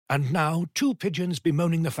And now, two pigeons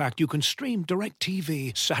bemoaning the fact you can stream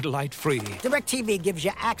DirecTV satellite-free. DirecTV gives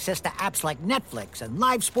you access to apps like Netflix and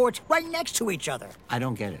live sports right next to each other. I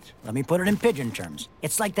don't get it. Let me put it in pigeon terms.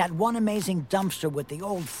 It's like that one amazing dumpster with the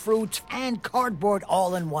old fruits and cardboard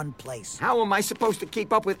all in one place. How am I supposed to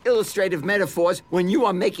keep up with illustrative metaphors when you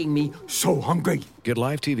are making me so hungry? Get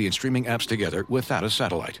live TV and streaming apps together without a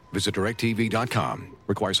satellite. Visit DirecTV.com.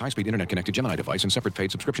 Requires high-speed internet-connected Gemini device and separate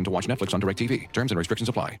paid subscription to watch Netflix on DirecTV. Terms and restrictions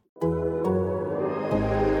apply.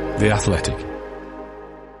 The Athletic.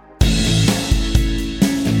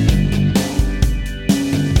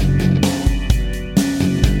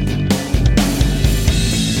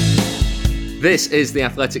 This is the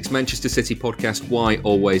Athletics Manchester City podcast, Why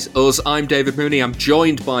Always Us. I'm David Mooney. I'm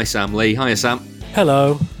joined by Sam Lee. Hiya, Sam.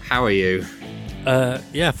 Hello. How are you?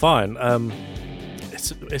 Yeah, fine.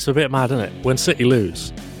 It's a bit mad, isn't it? When City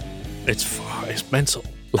lose, it's mental.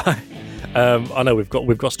 Like, I know we've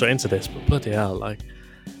got straight into this, but bloody hell, like,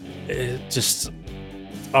 it just,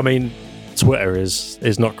 I mean, Twitter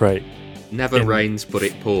is not great. Never rains, but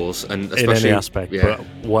it pours, and especially in any aspect. Yeah.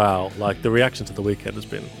 But wow, like the reaction to the weekend has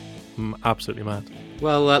been absolutely mad.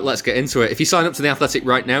 Well, let's get into it. If you sign up to The Athletic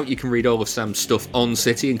right now, you can read all of Sam's stuff on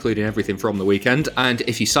City, including everything from the weekend. And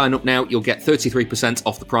if you sign up now, you'll get 33%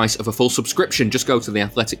 off the price of a full subscription. Just go to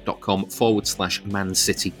theathletic.com/Man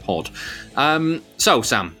City pod. So,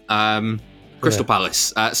 Sam, Crystal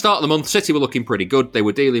Palace. Start of the month, City were looking pretty good. They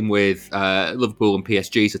were dealing with Liverpool and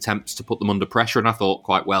PSG's attempts to put them under pressure, and I thought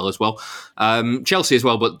quite well as well. Chelsea as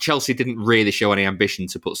well, but Chelsea didn't really show any ambition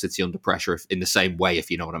to put City under pressure in the same way, if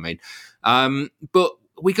you know what I mean. But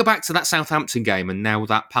we go back to that Southampton game and now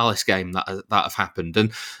that Palace game that have happened.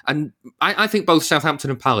 And I think both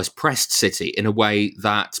Southampton and Palace pressed City in a way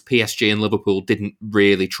that PSG and Liverpool didn't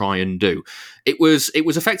really try and do. It was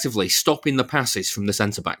effectively stopping the passes from the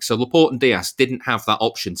centre-backs. So Laporte and Diaz didn't have that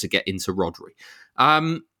option to get into Rodri.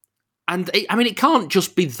 It can't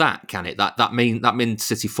just be that, can it? That means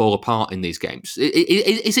City fall apart in these games.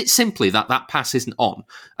 Is it simply that pass isn't on,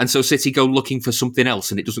 and so City go looking for something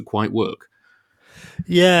else and it doesn't quite work?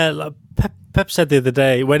 Yeah, like Pep said the other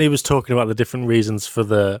day when he was talking about the different reasons for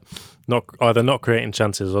the either not creating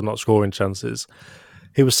chances or not scoring chances.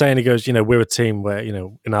 He was saying, he goes, we're a team where,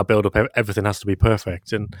 in our build-up, everything has to be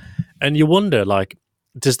perfect. And you wonder, like,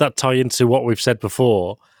 does that tie into what we've said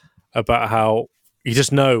before about how you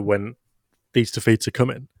just know when these defeats are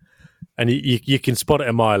coming? And you can spot it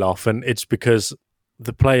a mile off, and it's because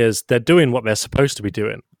the players, they're doing what they're supposed to be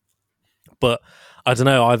doing. But I don't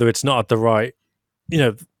know, either it's not at the right...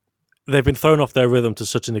 they've been thrown off their rhythm to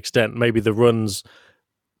such an extent. Maybe the run's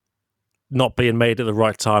not being made at the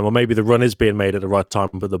right time, or maybe the run is being made at the right time,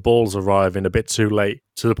 but the ball's arriving a bit too late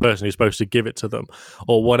to the person who's supposed to give it to them,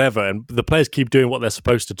 or whatever. And the players keep doing what they're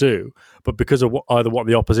supposed to do, but because of either what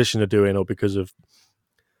the opposition are doing, or because of,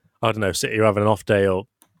 I don't know, City are having an off day, or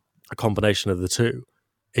a combination of the two,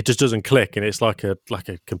 it just doesn't click, and it's like a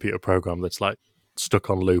computer program that's like stuck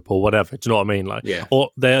on loop or whatever. Do you know what I mean? Like, yeah. Or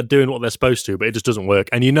they're doing what they're supposed to, but it just doesn't work,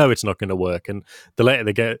 and it's not going to work. And the later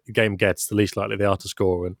the game gets, the least likely they are to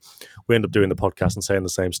score. And we end up doing the podcast and saying the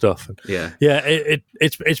same stuff. And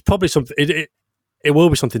it's probably something. It will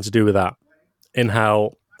be something to do with that. In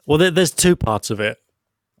how there's two parts of it,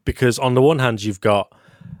 because on the one hand you've got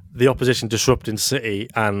the opposition disrupting City,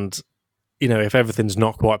 and if everything's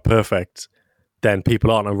not quite perfect, then people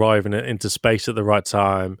aren't arriving into space at the right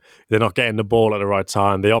time. They're not getting the ball at the right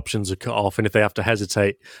time. The options are cut off. And if they have to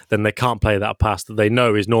hesitate, then they can't play that pass that they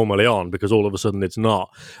know is normally on, because all of a sudden it's not.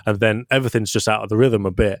 And then everything's just out of the rhythm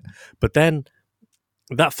a bit. But then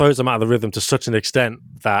that throws them out of the rhythm to such an extent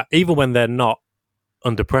that even when they're not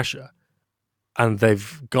under pressure and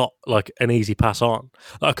they've got like an easy pass on,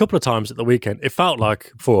 a couple of times at the weekend, it felt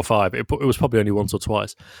like 4 or 5. It was probably only once or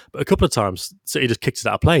twice. But a couple of times, City just kicked it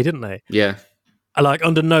out of play, didn't they? Yeah. Like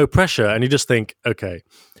under no pressure, and you just think, okay,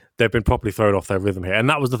 they've been properly thrown off their rhythm here. And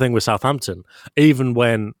that was the thing with Southampton. Even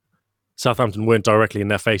when Southampton weren't directly in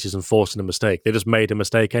their faces and forcing a mistake, they just made a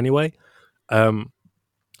mistake anyway. And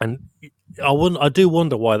I do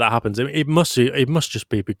wonder why that happens. It must just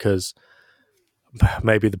be because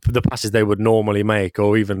maybe the passes they would normally make,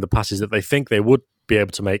 or even the passes that they think they would be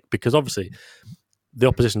able to make, because obviously the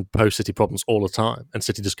opposition pose City problems all the time, and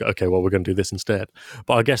City just go, okay, well, we're going to do this instead.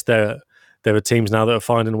 But I guess there are teams now that are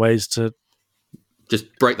finding ways to just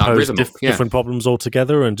break that rhythm up. Different problems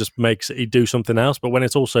altogether and just make City do something else. But when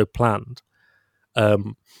it's also planned,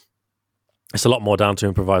 it's a lot more down to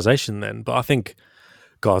improvisation then. But I think,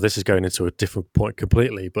 God, this is going into a different point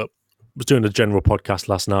completely. But I was doing a general podcast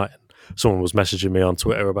last night, and someone was messaging me on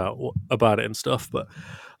Twitter about it and stuff. But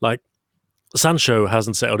like, Sancho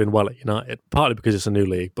hasn't settled in well at United, partly because it's a new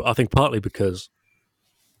league, but I think partly because,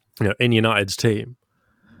 in United's team,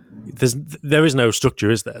 there is no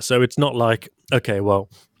structure, is there? So it's not like, okay, well,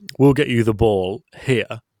 we'll get you the ball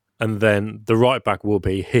here, and then the right back will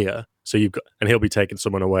be here. So and he'll be taking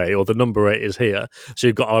someone away, or the number 8 is here. So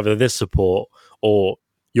you've got either this support, or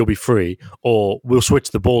you'll be free, or we'll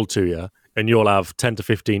switch the ball to you, and you'll have 10 to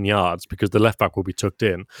 15 yards because the left back will be tucked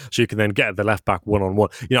in. So you can then get the left back one-on-one.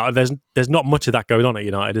 There's not much of that going on at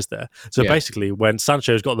United, is there? So basically, when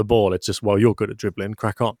Sancho's got the ball, it's just, well, you're good at dribbling,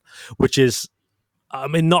 crack on. Which is,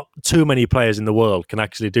 not too many players in the world can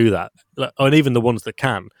actually do that. And even the ones that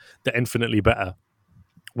can, they're infinitely better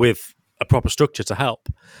with a proper structure to help.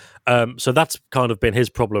 So that's kind of been his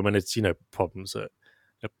problem, and it's, problems that...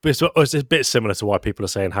 It's a bit similar to why people are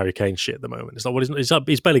saying Harry Kane's shit at the moment. It's like, well,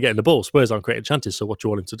 he's barely getting the ball. Spurs aren't creating chances, so what do you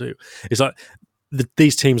want him to do? It's like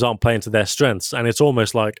these teams aren't playing to their strengths, and it's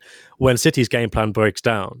almost like when City's game plan breaks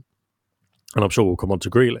down, and I'm sure we'll come on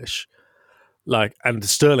to Grealish, and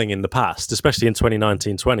Sterling in the past, especially in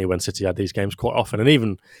 2019-20 when City had these games quite often, and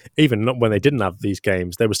even when they didn't have these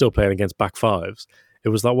games, they were still playing against back fives. It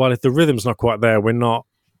was like, well, if the rhythm's not quite there, we're not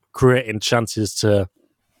creating chances to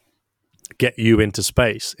get you into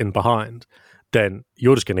space in behind, then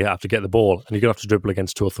you're just going to have to get the ball, and you're going to have to dribble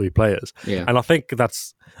against 2 or 3 players. Yeah. And I think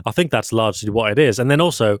that's largely what it is. And then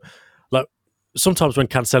also, sometimes when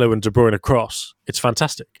Cancelo and De Bruyne cross, it's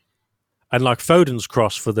fantastic. And Foden's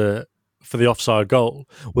cross for the offside goal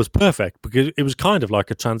was perfect because it was kind of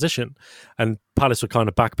like a transition, and Palace were kind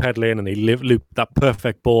of backpedaling, and he looped that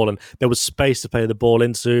perfect ball, and there was space to play the ball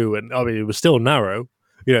into, and it was still narrow.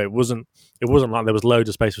 It wasn't like there was loads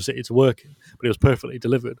of space for City to work in, but it was perfectly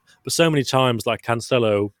delivered. But so many times,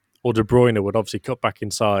 Cancelo or De Bruyne would obviously cut back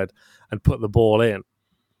inside and put the ball in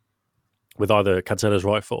with either Cancelo's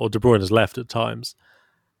right foot or De Bruyne's left at times.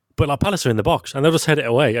 But Palace are in the box, and they'll just head it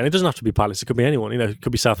away. And it doesn't have to be Palace; it could be anyone. It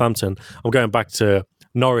could be Southampton. I'm going back to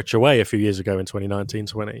Norwich away a few years ago in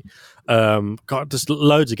 2019-20. Got just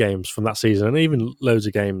loads of games from that season, and even loads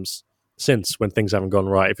of games since when things haven't gone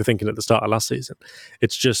right. If you're thinking at the start of last season,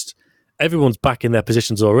 it's just everyone's back in their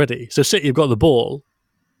positions already. So City have got the ball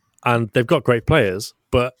and they've got great players,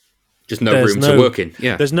 but just no room to work in.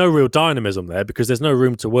 Yeah, there's no real dynamism there because there's no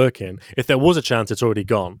room to work in. If there was a chance, it's already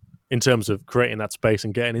gone in terms of creating that space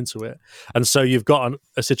and getting into it. And so you've got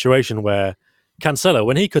a situation where Cancelo,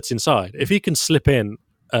 when he cuts inside, if he can slip in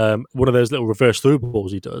one of those little reverse through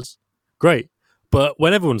balls he does, great. But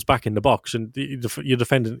when everyone's back in the box and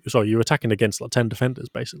you're attacking against 10 defenders,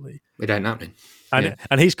 basically. It ain't happening.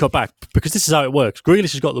 And he's cut back because this is how it works.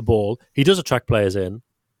 Grealish has got the ball. He does attract players in.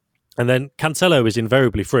 And then Cancelo is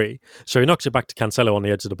invariably free. So he knocks it back to Cancelo on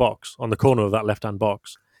the edge of the box, on the corner of that left-hand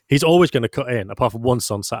box. He's always going to cut in, apart from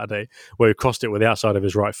once on Saturday, where he crossed it with the outside of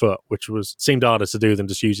his right foot, which seemed harder to do than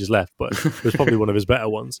just use his left, but it was probably one of his better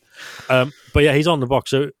ones. But yeah, he's on the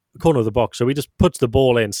box, so corner of the box, so he just puts the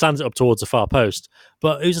ball in, stands it up towards the far post,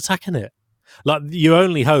 but who's attacking it? Your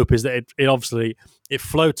only hope is that it obviously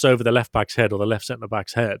floats over the left back's head or the left centre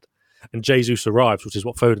back's head, and Jesus arrives, which is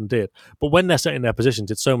what Foden did. But when they're setting their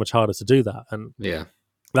positions, it's so much harder to do that. And yeah.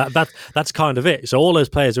 That's kind of it. So all those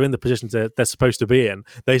players are in the positions they're supposed to be in.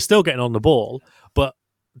 They're still getting on the ball, but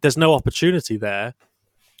there's no opportunity there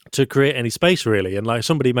to create any space, really. And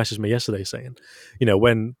somebody messaged me yesterday saying,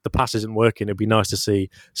 when the pass isn't working, it'd be nice to see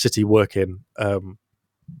City working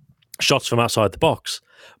shots from outside the box.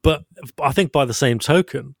 But I think by the same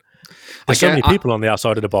token, there's so many people on the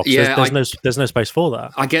outside of the box. Yeah, there's no space for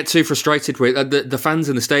that. I get too frustrated with the fans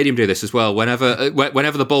in the stadium do this as well. Whenever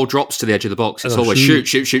the ball drops to the edge of the box, it's always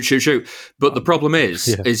shoot. But the problem is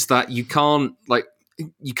that you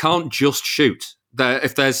can't just shoot.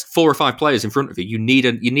 If there's 4 or 5 players in front of you, you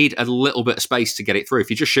need a little bit of space to get it through. If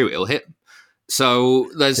you just shoot, it'll hit. So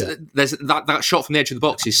there's that shot from the edge of the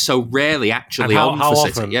box is so rarely actually on for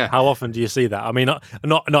City. Yeah. How often do you see that? I mean,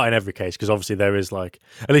 not in every case, because obviously there is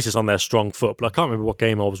at least it's on their strong foot. But I can't remember what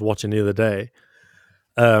game I was watching the other day.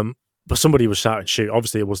 But somebody was shouting shoot.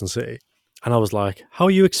 Obviously it wasn't City. And I was like, how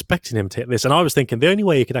are you expecting him to hit this? And I was thinking the only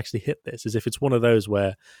way you could actually hit this is if it's one of those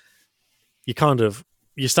where you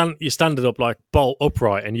stand it up bolt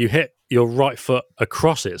upright and you hit your right foot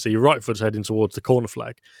across it. So your right foot's heading towards the corner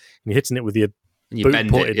flag and you're hitting it with your boot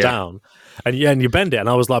pointed down. And you bend it. And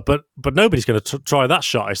I was like, but nobody's going to try that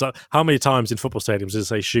shot. It's like, how many times in football stadiums does it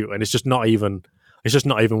say shoot? And it's just not even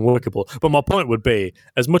workable. But my point would be,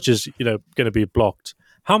 as much as, going to be blocked,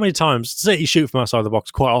 how many times say you shoot from outside the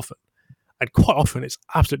box quite often? And quite often it's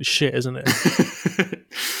absolutely shit, isn't it?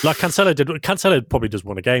 Like Cancelo did. Cancelo probably does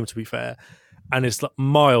win a game, to be fair. And it's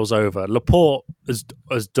miles over. Laporte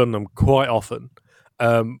has done them quite often.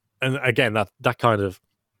 and again, that kind of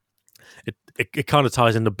it kind of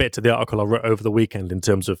ties in a bit to the article I wrote over the weekend in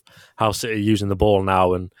terms of how City are using the ball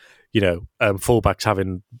now, and fullbacks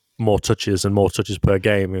having more touches per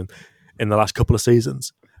game in the last couple of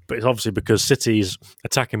seasons. But it's obviously because City's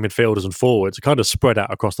attacking midfielders and forwards are kind of spread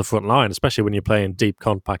out across the front line, especially when you're playing deep,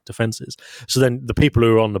 compact defences. So then the people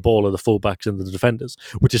who are on the ball are the fullbacks and the defenders,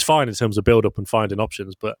 which is fine in terms of build-up and finding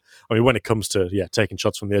options. But, I mean, when it comes to taking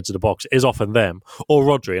shots from the edge of the box, it is often them or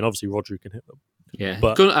Rodri, and obviously Rodri can hit them. Yeah,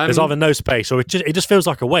 but there's either no space or it just feels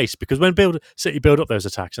like a waste, because when City build up those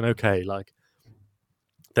attacks, and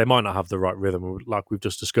they might not have the right rhythm, like we've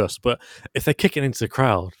just discussed, but if they're kicking into the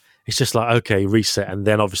crowd, it's just like, okay, reset. And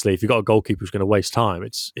then obviously if you've got a goalkeeper who's going to waste time,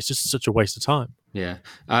 it's just such a waste of time. Yeah.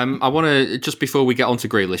 I want to, just before we get on to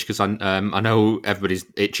Grealish, because I know everybody's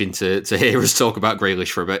itching to hear us talk about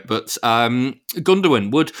Grealish for a bit, but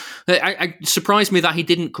Gundogan I surprised me that he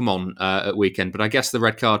didn't come on at weekend, but I guess the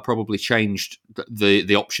red card probably changed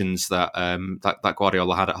the options that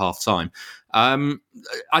Guardiola had at half time. I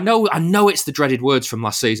know it's the dreaded words from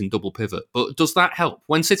last season, double pivot, but does that help?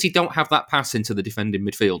 When City don't have that pass into the defending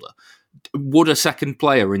midfielder, would a second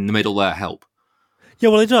player in the middle there help? Yeah,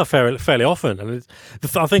 well, they do that fairly often, and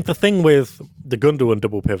I think the thing with the Gundogan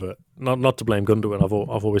double pivot, not to blame Gundogan,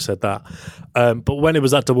 I've always said that, but when it was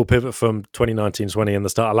that double pivot from 2019-20 and the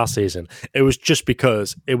start of last season, it was just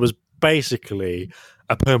because it was basically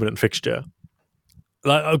a permanent fixture.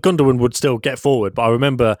 Like Gundogan would still get forward, but I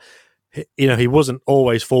remember, he wasn't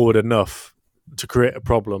always forward enough to create a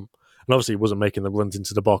problem, and obviously he wasn't making the runs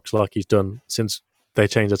into the box like he's done since they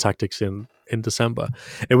changed the tactics in December.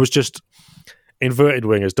 It was just inverted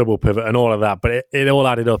wingers, double pivot, and all of that. But it all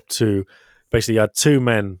added up to basically you had two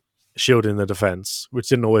men shielding the defence, which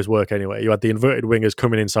didn't always work anyway. You had the inverted wingers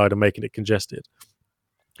coming inside and making it congested.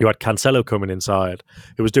 You had Cancelo coming inside,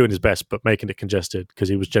 who was doing his best, but making it congested because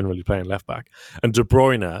he was generally playing left back. And De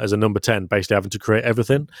Bruyne, as a number 10, basically having to create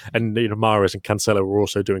everything. And Mahrez and Cancelo were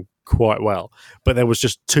also doing quite well. But there was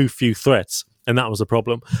just too few threats, and that was the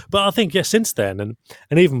problem. But I think, since then, and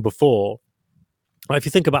even before, if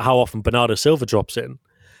you think about how often Bernardo Silva drops in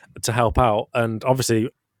to help out, and obviously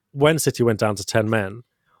when City went down to 10 men,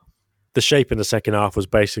 the shape in the second half was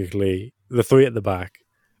basically the three at the back,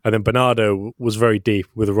 and then Bernardo was very deep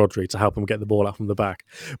with Rodri to help him get the ball out from the back.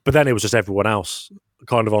 But then it was just everyone else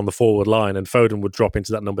kind of on the forward line, and Foden would drop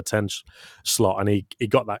into that number 10 slot, and he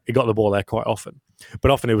got the ball there quite often.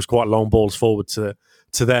 But often it was quite long balls forward to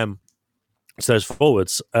them, to those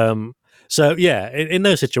forwards. So yeah, in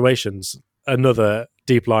those situations, another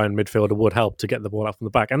deep line midfielder would help to get the ball out from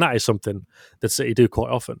the back, and that is something that City do quite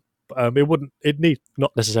often. It need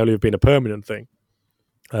not necessarily have been a permanent thing.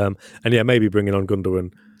 And maybe bringing on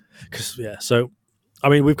Gundogan, because so I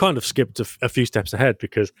mean we've kind of skipped a few steps ahead,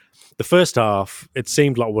 because the first half it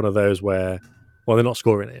seemed like one of those where, well, they're not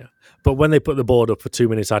scoring here, but when they put the board up for 2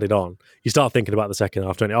 minutes added on, you start thinking about the second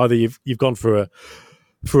half, don't you? Either you've gone for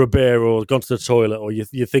a beer or gone to the toilet, or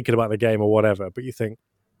you're thinking about the game or whatever, but you think,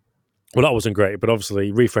 well, that wasn't great, but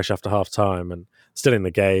obviously refresh after half time and still in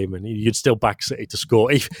the game, and you'd still back City to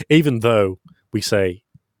score, even though we say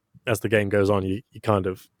as the game goes on, you kind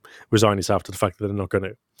of resign yourself to the fact that they're not going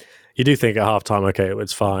to. You do think at half time, okay,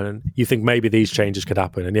 it's fine, and you think maybe these changes could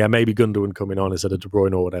happen, and maybe Gundogan coming on instead of De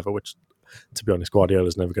Bruyne or whatever, which, to be honest,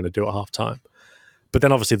 Guardiola's never going to do at half time. But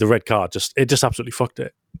then obviously the red card just absolutely fucked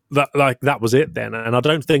it. That was it then, and I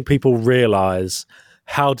don't think people realise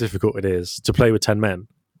how difficult it is to play with 10 men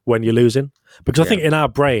when you're losing, because I think in our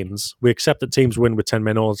brains we accept that teams win with 10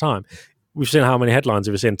 men all the time. We've seen how many headlines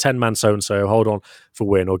have we seen, 10 man so and so, hold on for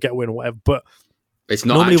win or get win or whatever, but it's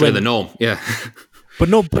not actually the norm.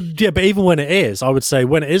 But even when it is, I would say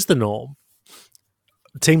when it is the norm,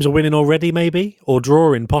 teams are winning already maybe, or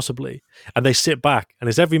drawing possibly, and they sit back and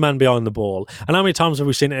it's every man behind the ball. And how many times have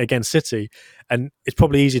we seen it against City? And it's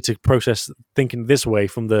probably easy to process thinking this way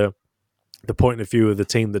from the point of view of the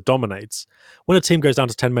team that dominates. When a team goes down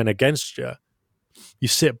to 10 men against you, you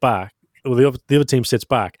sit back, or the other team sits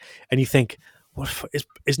back, and you think,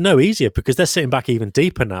 it's no easier, because they're sitting back even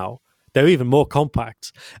deeper now. They're even more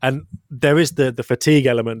compact. And there is the fatigue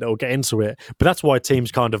element that will get into it, but that's why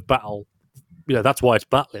teams kind of battle. That's why it's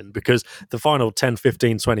battling, because the final 10,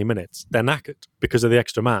 15, 20 minutes, they're knackered because of the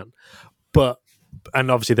extra man.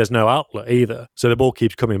 And obviously there's no outlet either, so the ball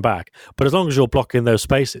keeps coming back. But as long as you're blocking those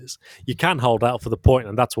spaces, you can hold out for the point,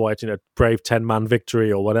 and that's why it's brave 10-man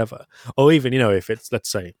victory or whatever. Or even if it's, let's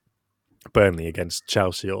say, Burnley against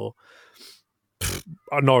Chelsea or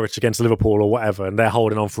Norwich against Liverpool or whatever, and they're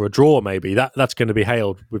holding on for a draw, maybe that's going to be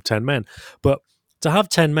hailed with 10 men. But to have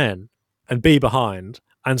 10 men and be behind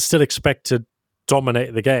and still expect to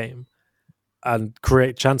dominate the game, and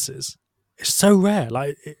create chances. It's so rare.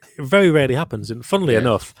 Like, it very rarely happens. And funnily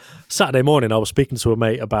enough, Saturday morning I was speaking to a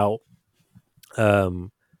mate about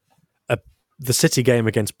the City game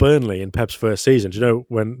against Burnley in Pep's first season. Do you know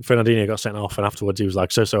when Fernandinho got sent off and afterwards he was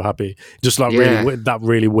like so happy, just like that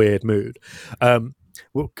really weird mood.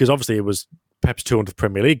 Because obviously it was Pep's 200th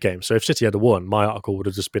Premier League game. So if City had won, my article would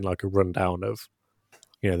have just been like a rundown of,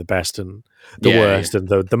 you know, the best and the worst and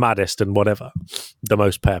the maddest and whatever, the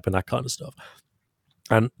most Pep and that kind of stuff.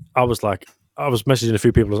 And I was messaging a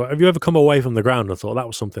few people. I was like, have you ever come away from the ground and thought that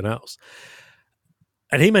was something else?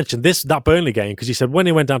 And he mentioned that Burnley game because he said when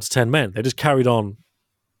he went down to 10 men, they just carried on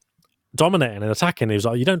dominating and attacking. He was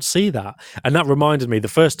like, you don't see that. And that reminded me the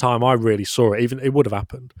first time I really saw it, even it would have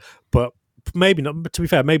happened, but maybe not, to be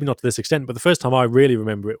fair, maybe not to this extent, but the first time I really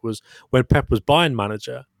remember it was when Pep was Bayern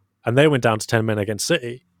manager and they went down to 10 men against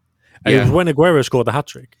City. And it was when Aguero scored the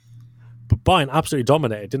hat-trick. But Bayern absolutely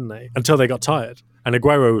dominated, didn't they? Until they got tired. And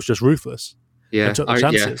Aguero was just ruthless. Yeah, took the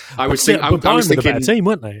chances. I was thinking, a better team,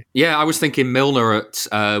 weren't they? Yeah, I was thinking Milner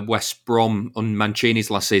at West Brom on Mancini's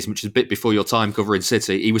last season, which is a bit before your time covering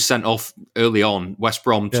City. He was sent off early on. West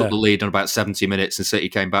Brom took the lead in about 70 minutes, and City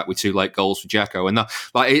came back with 2 late goals for Jacko. And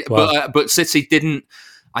but City didn't.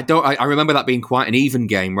 I remember that being quite an even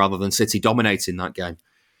game rather than City dominating that game.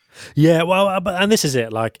 Yeah, well, and this is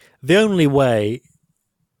it. Like the only way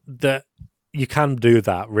that you can do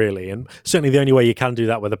that, really, and certainly the only way you can do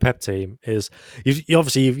that with a Pep team is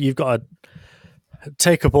you've got to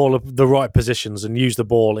take up all of the right positions and use the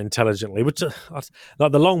ball intelligently. Which,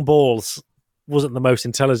 like the long balls, wasn't the most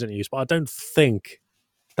intelligent use, but I don't think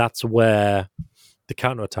that's where the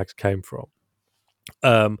counter attacks came from.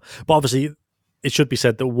 But obviously, it should be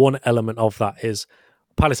said that one element of that is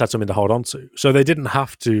Palace had something to hold on to, so they didn't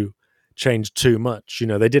have to change too much. You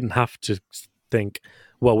know, they didn't have to think,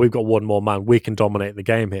 well, we've got one more man, we can dominate the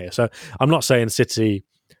game here. So I'm not saying City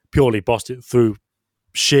purely bossed it through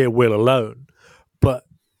sheer will alone, but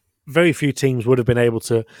very few teams would have been able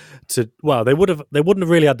to well, they wouldn't have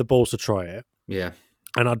really had the balls to try it. Yeah.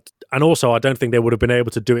 And also I don't think they would have been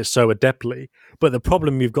able to do it so adeptly. But the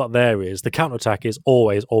problem you've got there is the counter-attack is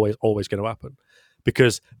always going to happen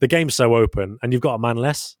because the game's so open and you've got a man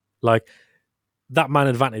less. Like that man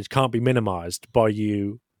advantage can't be minimized by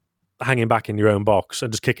you hanging back in your own box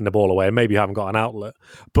and just kicking the ball away. And maybe you haven't got an outlet,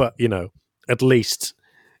 but you know, at least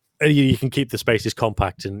you can keep the spaces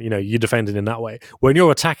compact and, you know, you're defending in that way. When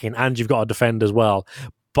you're attacking and you've got to defend as well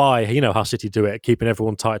by, you know, how City do it, keeping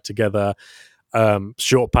everyone tight together,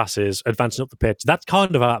 short passes, advancing up the pitch, that's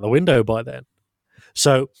kind of out the window by then.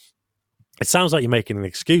 So it sounds like you're making an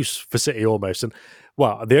excuse for City almost. And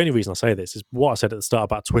well, the only reason I say this is what I said at the start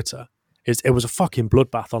about Twitter is it was a fucking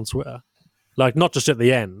bloodbath on Twitter. Like not just at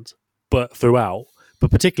the end, but throughout,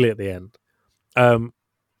 but particularly at the end.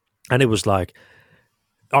 And it was like,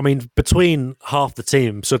 I mean, between half the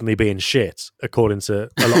team suddenly being shit, according to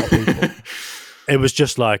a lot of people, it was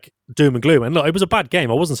just like doom and gloom. And look, it was a bad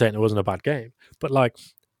game. I wasn't saying it wasn't a bad game, but like,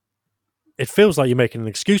 it feels like you're making an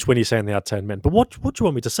excuse when you're saying they had 10 men. But what do you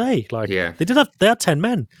want me to say? Like, they had 10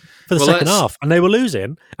 men for the second half, and they were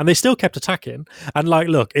losing, and they still kept attacking. And like,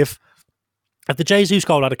 look, if the Jesus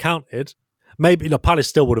goal had accounted, maybe Palace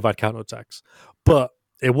still would have had counter-attacks, but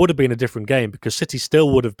it would have been a different game because City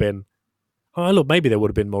still would have been, maybe they would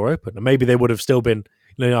have been more open, and maybe they would have still been,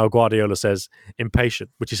 you know, Guardiola says, impatient,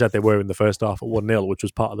 which he said they were in the first half at 1-0, which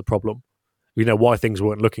was part of the problem. You know, why things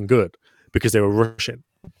weren't looking good, because they were rushing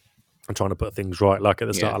and trying to put things right, like at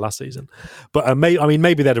the start of last season. But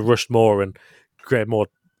maybe they'd have rushed more and created more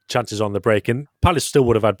chances on the break, and Palace still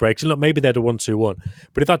would have had breaks. And look, maybe they'd have won 2-1.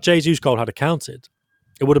 But if that Jesus goal had accounted,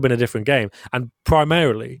 it would have been a different game. And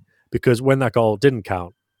primarily because when that goal didn't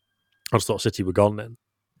count, I just thought City were gone then.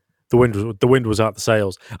 The wind was out the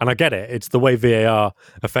sails. And I get it. It's the way VAR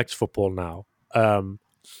affects football now. I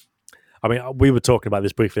mean, we were talking about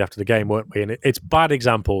this briefly after the game, weren't we? And it's bad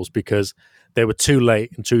examples because they were too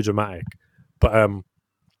late and too dramatic. But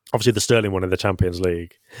obviously the Sterling one in the Champions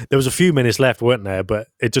League, there was a few minutes left, weren't there? But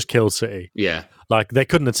it just killed City. Yeah. Like they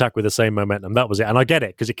couldn't attack with the same momentum. That was it. And I get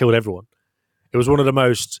it because it killed everyone. It was one of the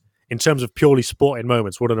most, in terms of purely sporting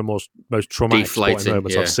moments, one of the most traumatic sporting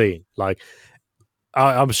moments I've seen. Like,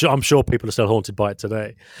 I'm sure people are still haunted by it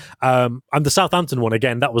today. And the Southampton one,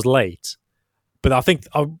 again, that was late. But I think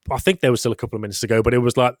there was still a couple of minutes to go. But it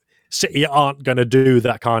was like, City aren't going to do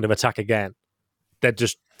that kind of attack again.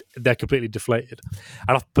 They're completely deflated.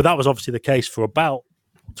 But that was obviously the case for about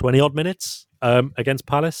 20-odd minutes against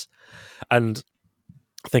Palace. And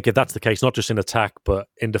I think if that's the case, not just in attack, but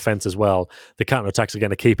in defence as well, the counter-attacks are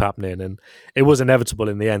going to keep happening. And it was inevitable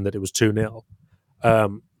in the end that it was 2-0.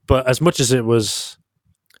 But as much as it was,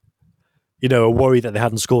 a worry that they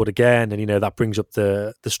hadn't scored again, and that brings up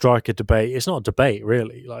the striker debate. It's not a debate,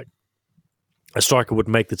 really. Like, a striker would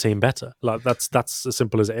make the team better. Like, that's as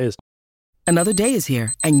simple as it is. Another day is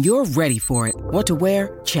here, and you're ready for it. What to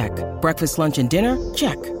wear? Check. Breakfast, lunch, and dinner?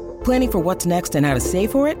 Check. Planning for what's next and how to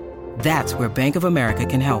save for it? That's where Bank of America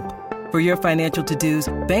can help. For your financial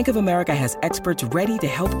to-dos, Bank of America has experts ready to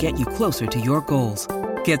help get you closer to your goals.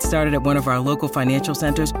 Get started at one of our local financial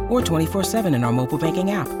centers or 24/7 in our mobile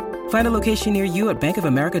banking app. Find a location near you at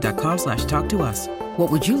bankofamerica.com/talktous.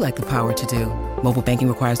 What would you like the power to do? Mobile banking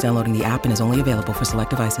requires downloading the app and is only available for select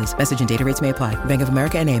devices. Message and data rates may apply. Bank of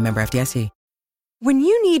America N.A., member FDIC. When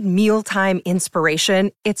you need mealtime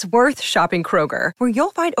inspiration, it's worth shopping Kroger, where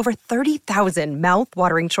you'll find over 30,000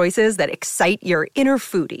 mouth-watering choices that excite your inner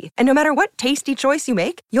foodie. And no matter what tasty choice you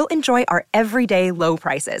make, you'll enjoy our everyday low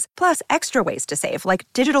prices, plus extra ways to save, like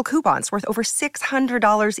digital coupons worth over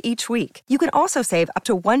 $600 each week. You can also save up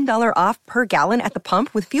to $1 off per gallon at the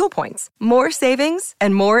pump with fuel points. More savings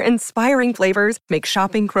and more inspiring flavors make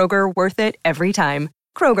shopping Kroger worth it every time.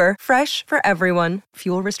 Kroger, fresh for everyone.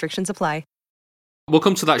 Fuel restrictions apply. We'll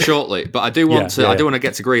come to that shortly, but I do want to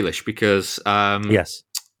get to Grealish because yes.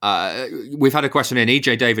 We've had a question in.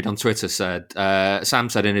 EJ David on Twitter said, Sam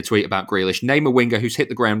said in a tweet about Grealish, name a winger who's hit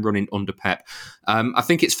the ground running under Pep. I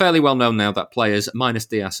think it's fairly well known now that players, minus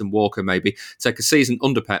Diaz and Walker maybe, take a season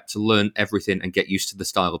under Pep to learn everything and get used to the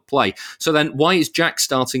style of play. So then why is Jack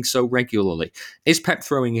starting so regularly? Is Pep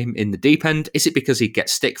throwing him in the deep end? Is it because he'd get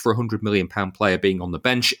stick for a £100 million player being on the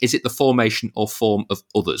bench? Is it the formation or form of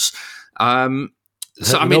others?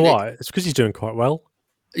 So I mean, why? It's because he's doing quite well.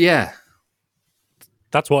 Yeah.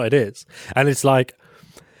 That's what it is. And it's like,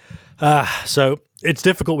 so it's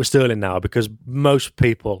difficult with Sterling now because most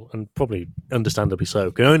people, and probably understandably so,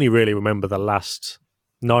 can only really remember the last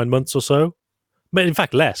 9 months or so. But in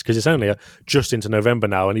fact, less, because it's only just into November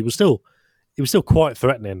now, and he was still quite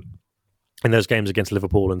threatening in those games against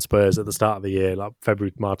Liverpool and Spurs at the start of the year, like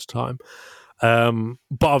February, March time.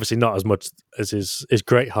 But obviously not as much as his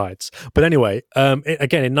great heights. But anyway,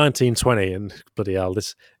 again in 1920, and bloody hell,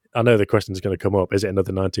 I know the question is going to come up, is it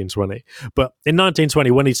another 1920? But in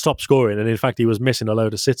 1920, when he stopped scoring, and in fact he was missing a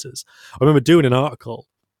load of sitters, I remember doing an article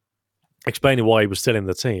explaining why he was still in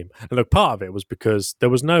the team. And look, part of it was because there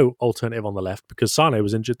was no alternative on the left because Sane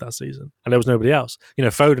was injured that season, and there was nobody else.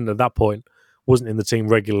 Foden at that point wasn't in the team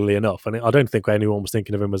regularly enough, and I don't think anyone was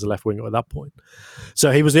thinking of him as a left winger at that point.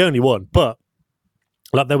 So he was the only one, but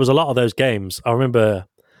like there was a lot of those games. I remember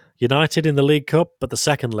United in the League Cup, but the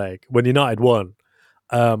second leg when United won.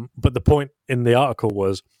 But the point in the article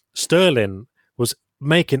was Sterling was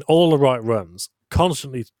making all the right runs,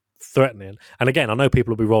 constantly threatening. And again, I know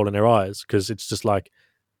people will be rolling their eyes because it's just like,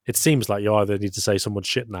 it seems like you either need to say someone's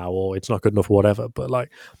shit now or it's not good enough or whatever. But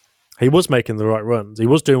like, he was making the right runs. He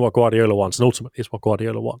was doing what Guardiola wants, and ultimately it's what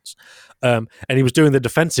Guardiola wants. And he was doing the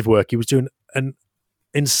defensive work. He was doing an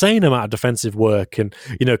insane amount of defensive work and,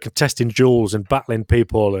 contesting duels and battling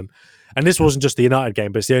people. And this wasn't just the United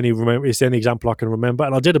game, but it's the only example I can remember.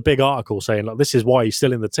 And I did a big article saying, like, this is why he's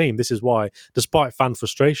still in the team. This is why, despite fan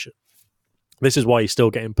frustration, this is why he's still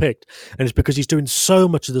getting picked. And it's because he's doing so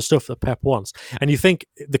much of the stuff that Pep wants. And you think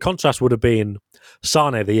the contrast would have been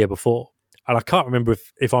Sane the year before. And I can't remember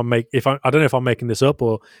if I don't know if I'm making this up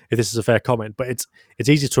or if this is a fair comment, but it's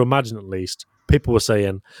easy to imagine at least. People were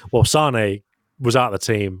saying, well, Sane was out of the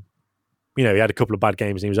team. He had a couple of bad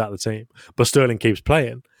games and he was out of the team. But Sterling keeps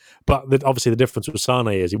playing. But obviously the difference with Sane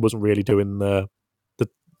is he wasn't really doing the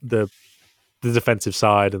defensive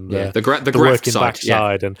side and the working back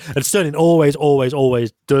side. And Sterling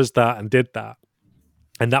always does that and did that.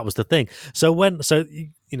 And that was the thing. So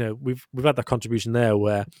we've had that contribution there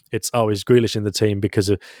where it's is Grealish in the team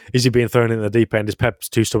because is he being thrown in the deep end? Is Pep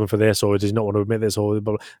too stubborn for this, or does he not want to admit this? Or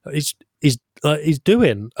he's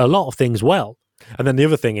doing a lot of things well. And then the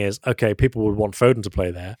other thing is, okay, people would want Foden to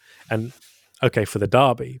play there, and okay for the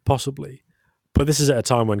derby possibly, but this is at a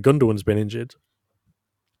time when Gundogan's been injured,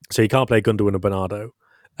 so you can't play Gundogan and Bernardo,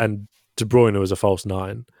 and De Bruyne was a false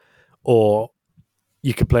nine, or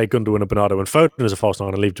you could play Gundogan and Bernardo and Foden as a false nine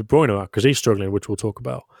and leave De Bruyne out because he's struggling, which we'll talk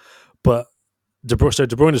about. But De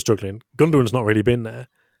Bruyne is struggling. Gundogan's not really been there.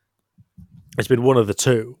 It's been one of the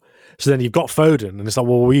two. So then you've got Foden, and it's like,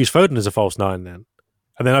 well, we'll use Foden as a false nine then.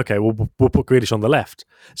 And then, okay, we'll put Grealish on the left.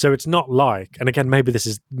 So it's not like, and again, maybe this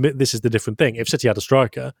is the different thing. If City had a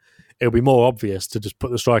striker, it would be more obvious to just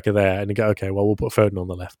put the striker there and you go, okay, well, we'll put Foden on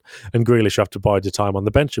the left. And Grealish have to bide your time on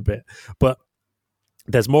the bench a bit. But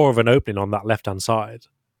there's more of an opening on that left-hand side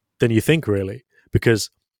than you think, really,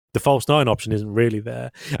 because the false nine option isn't really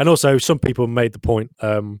there. And also, some people made the point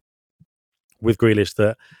with Grealish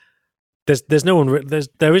that there's no one.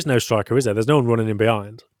 There is no striker, is there? There's no one running in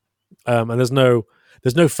behind, and there's no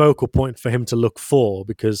focal point for him to look for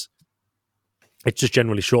because it's just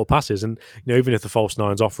generally short passes. And even if the false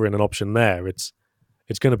nine's offering an option there, it's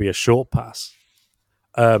going to be a short pass.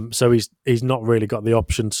 So he's not really got the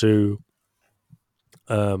option to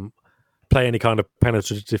play any kind of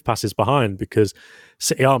penetrative passes behind because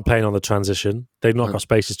City aren't playing on the transition. They've not got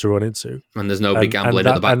spaces to run into, and there's nobody gambling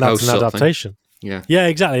at the back post. That's an adaptation. Yeah,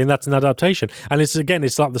 exactly, and that's an adaptation. And it's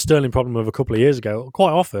like the Sterling problem of a couple of years ago.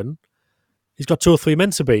 Quite often, he's got 2 or 3 men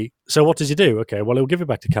to beat. So what does he do? Okay, well, he'll give it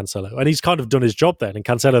back to Cancelo, and he's kind of done his job then. And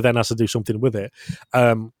Cancelo then has to do something with it.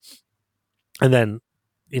 And then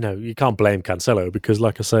you can't blame Cancelo because,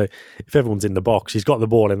 like I say, if everyone's in the box, he's got the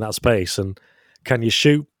ball in that space. And can you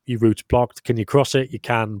shoot? Your route's blocked. Can you cross it? You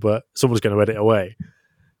can, but someone's going to head it away.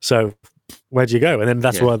 So where do you go? And then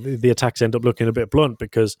that's why the attacks end up looking a bit blunt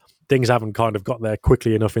because things haven't kind of got there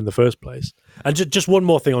quickly enough in the first place. And just one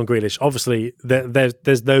more thing on Grealish. Obviously,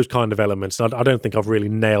 there's those kind of elements. I don't think I've really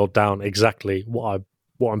nailed down exactly what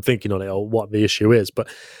I'm thinking on it or what the issue is. But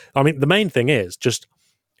I mean, the main thing is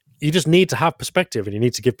you just need to have perspective and you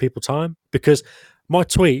need to give people time because my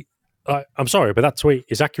tweet, I'm sorry, but that tweet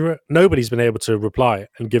is accurate. Nobody's been able to reply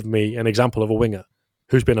and give me an example of a winger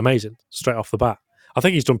who's been amazing straight off the bat. I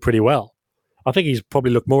think he's done pretty well. I think he's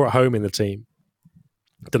probably looked more at home in the team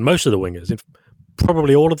than most of the wingers,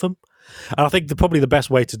 probably all of them. And I think probably the best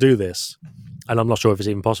way to do this, and I'm not sure if it's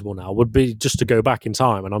even possible now, would be just to go back in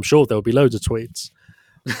time. And I'm sure there'll be loads of tweets.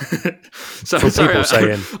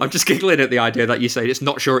 I'm just giggling at the idea that you say it's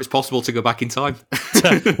not sure it's possible to go back in time.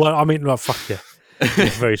 Well, I mean, fuck yeah.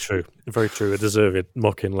 Very true. Very true. A deserved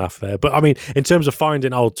mocking laugh there. But I mean, in terms of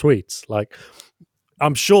finding old tweets, like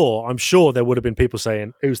I'm sure there would have been people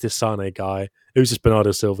saying, who's this Sane guy? Who's this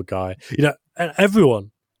Bernardo Silva guy? And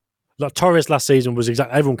everyone. Like Torres last season was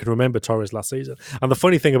everyone can remember Torres last season. And the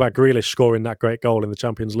funny thing about Grealish scoring that great goal in the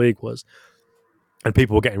Champions League was, and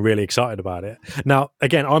people were getting really excited about it. Now,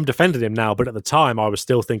 again, I'm defending him now, but at the time I was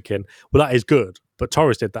still thinking, well, that is good. But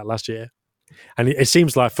Torres did that last year. And it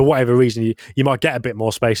seems like for whatever reason, you might get a bit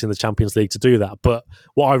more space in the Champions League to do that. But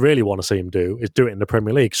what I really want to see him do is do it in the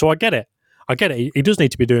Premier League. So I get it. He does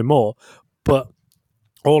need to be doing more. But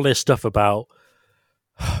all this stuff about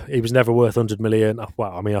he was never worth 100 million.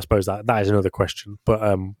 Well, I mean, I suppose that is another question. But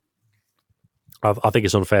I think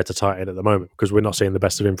it's unfair to tie it in at the moment because we're not seeing the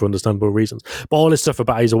best of him for understandable reasons. But all this stuff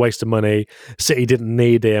about he's a waste of money, City didn't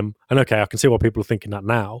need him. And okay, I can see why people are thinking that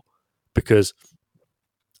now because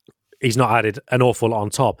he's not added an awful lot on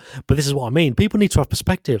top. But this is what I mean. People need to have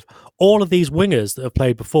perspective. All of these wingers that have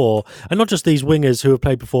played before, and not just these wingers who have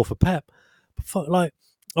played before for Pep, but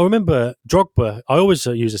I remember Drogba. I always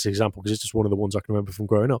use this example because it's just one of the ones I can remember from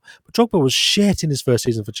growing up. But Drogba was shit in his first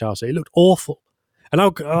season for Chelsea. He looked awful. And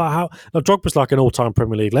now Drogba's like an all-time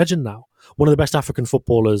Premier League legend now. One of the best African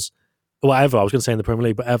footballers, whatever, I was going to say in the Premier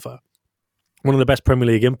League, but ever. One of the best Premier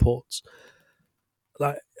League imports.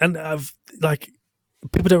 People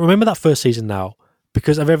don't remember that first season now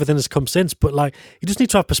because of everything that's come since. But you just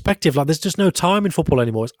need to have perspective. There's just no time in football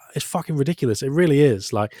anymore. It's fucking ridiculous. It really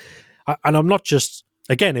is. And I'm not just,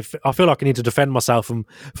 again, if I feel like I need to defend myself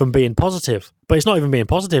from being positive, but it's not even being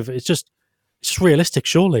positive. It's just realistic,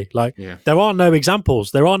 surely. There are no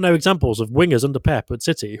examples. There are no examples of wingers under Pep at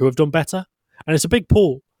City who have done better. And it's a big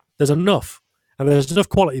pool. There's enough. And there's enough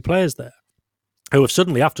quality players there who have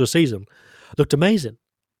suddenly, after a season, looked amazing.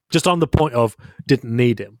 Just on the point of didn't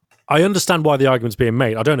need him. I understand why the argument's being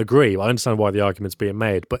made. I don't agree, but I understand why the argument's being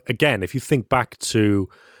made. But again, if you think back to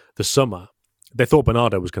the summer, they thought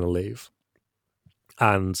Bernardo was going to leave.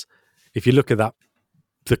 And if you look at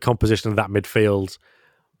the composition of that midfield,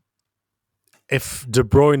 if De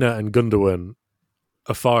Bruyne and Gundogan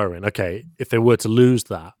are firing, okay, if they were to lose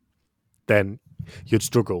that, then you'd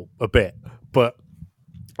struggle a bit. But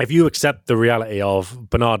if you accept the reality of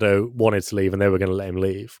Bernardo wanted to leave and they were going to let him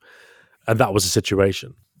leave, and that was the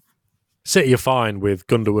situation, City are fine with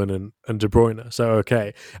Gundogan and De Bruyne, so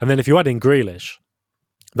okay. And then if you add in Grealish,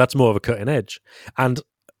 that's more of a cutting edge. And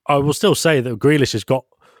I will still say that Grealish has got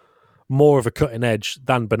more of a cutting edge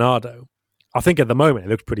than Bernardo. I think at the moment it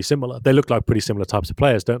looks pretty similar. They look like pretty similar types of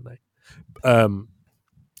players, don't they?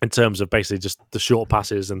 In terms of basically just the short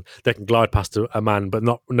passes and they can glide past a man, but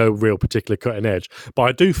no real particular cutting edge. But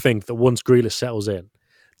I do think that once Grealish settles in,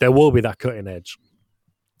 there will be that cutting edge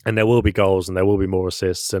and there will be goals and there will be more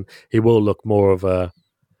assists and he will look more of a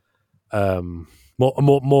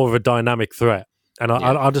more of a dynamic threat. And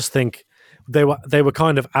I just think they were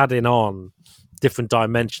kind of adding on different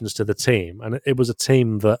dimensions to the team, and it was a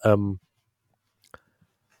team that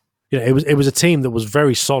it was a team that was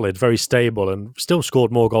very solid, very stable, and still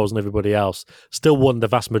scored more goals than everybody else. Still won the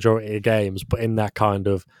vast majority of games, but in that kind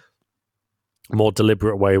of more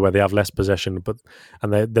deliberate way where they have less possession,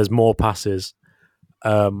 and there's more passes.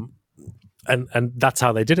 And that's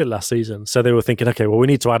how they did it last season. So they were thinking, okay, well, we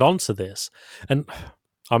need to add on to this. And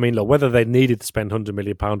I mean, look, whether they needed to spend £100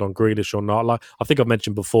 million on Grealish or not, like I think I've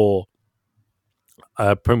mentioned before,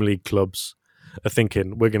 Premier League clubs are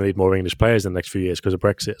thinking we're going to need more English players in the next few years because of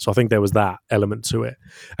Brexit. So I think there was that element to it.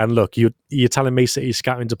 And look, you're telling me City's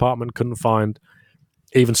scouting department couldn't find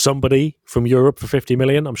even somebody from Europe for 50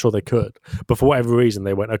 million? I'm sure they could. But for whatever reason,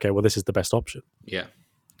 they went, okay, well, this is the best option. Yeah.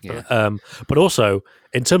 But also,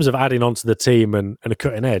 in terms of adding on to the team and a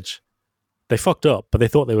cutting edge, they fucked up, but they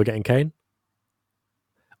thought they were getting Kane.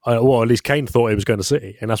 Well, at least Kane thought he was going to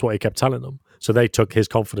City, and that's what he kept telling them. So they took his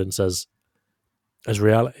confidence as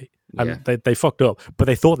reality. And they fucked up, but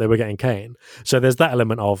they thought they were getting Kane. So there's that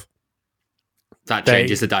element of... That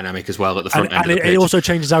changes the dynamic as well at the front end of the pitch. It also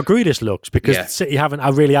changes how Grealish looks, because City haven't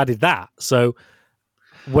really added that. So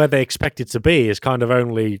where they expect it to be is kind of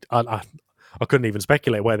only... I couldn't even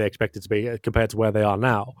speculate where they expect it to be compared to where they are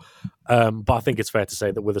now. But I think it's fair to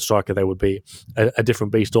say that with a striker, they would be a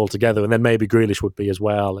different beast altogether. And then maybe Grealish would be as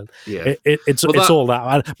well. And it's all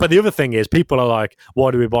that. But the other thing is, people are like,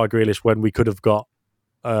 why do we buy Grealish when we could have got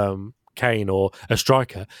Kane or a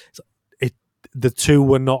striker? The two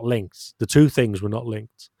were not linked. The two things were not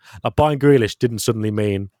linked. Like buying Grealish didn't suddenly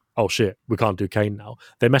mean, oh shit, we can't do Kane now.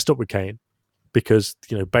 They messed up with Kane because,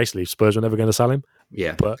 basically Spurs were never going to sell him.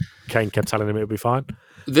 Yeah. But Kane kept telling him it would be fine.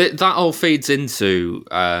 That all feeds into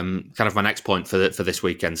kind of my next point for this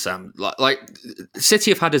weekend, Sam. Like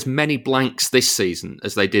City have had as many blanks this season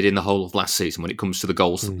as they did in the whole of last season when it comes to the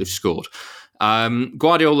goals that they've scored.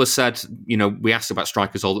 Guardiola said, we asked about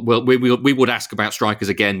strikers we would ask about strikers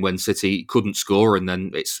again when City couldn't score, and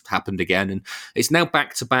then it's happened again, and it's now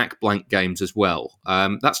back-to-back blank games as well.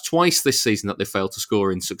 That's twice this season that they failed to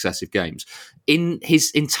score in successive games. In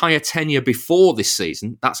his entire tenure before this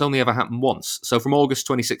season, that's only ever happened once. So from August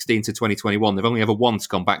 2016 to 2021, they've only ever once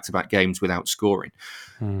gone back-to-back games without scoring.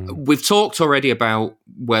 We've talked already about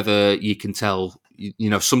whether you can tell...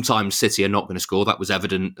 sometimes City are not going to score. That was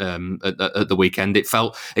evident at the weekend.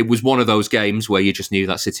 It was one of those games where you just knew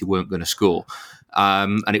that City weren't going to score,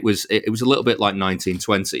 and it was a little bit like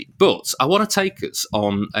 1920. But I want to take us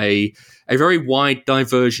on a very wide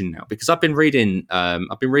diversion now, because I've been reading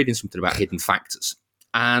something about hidden factors,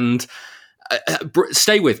 and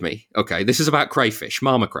stay with me. Okay, this is about crayfish,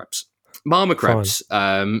 marmor crabs. Marmor crabs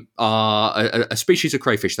are a species of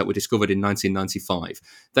crayfish that were discovered in 1995.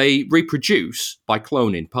 They reproduce by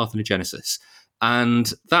cloning, parthenogenesis,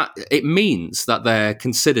 and that it means that they're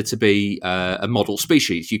considered to be a model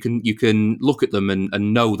species. You can look at them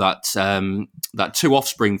and know that that two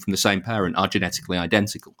offspring from the same parent are genetically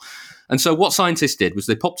identical. And so what scientists did was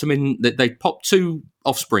they popped two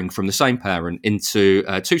offspring from the same parent into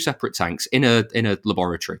two separate tanks in a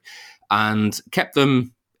laboratory, and kept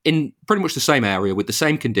them in pretty much the same area with the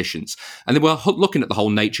same conditions. And they were looking at the whole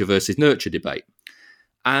nature versus nurture debate.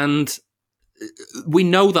 And we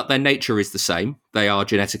know that their nature is the same. They are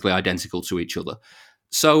genetically identical to each other.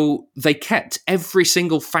 So they kept every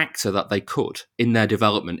single factor that they could in their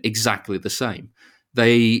development exactly the same.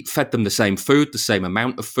 They fed them the same food, the same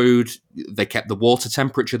amount of food. They kept the water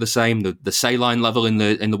temperature the same, the saline level in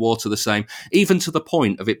the water the same, even to the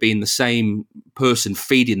point of it being the same person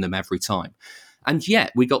feeding them every time. And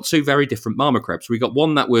yet we got two very different marmor crabs. We got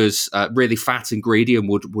one that was really fat and greedy and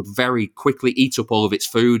would very quickly eat up all of its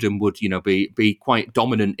food and would be quite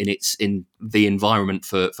dominant in the environment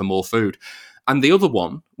for more food. And the other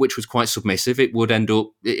one, which was quite submissive, it would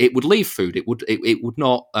leave food. It would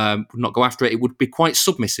not go after it. It would be quite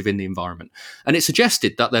submissive in the environment. And it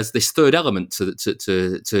suggested that there's this third element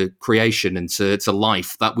to creation and to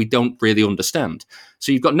life that we don't really understand.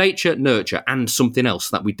 So you've got nature, nurture, and something else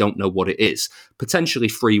that we don't know what it is, potentially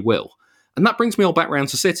free will. And that brings me all back round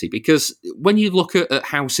to City, because when you look at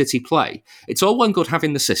how City play, it's all well and good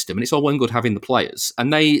having the system and it's all well and good having the players,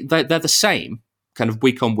 and they're the same kind of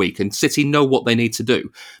week on week, and City know what they need to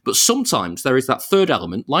do. But sometimes there is that third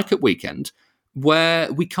element, like at weekend,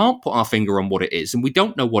 where we can't put our finger on what it is and we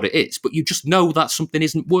don't know what it is, but you just know that something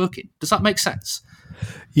isn't working. Does that make sense?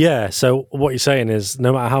 Yeah, so what you're saying is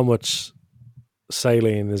no matter how much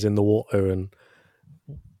saline is in the water and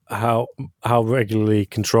how regularly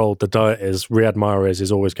controlled the diet is, Riyad Mahrez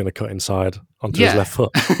is always going to cut inside onto his left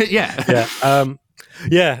foot. Yeah. I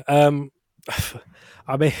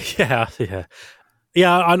mean,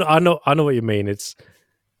 yeah. I know what you mean. It's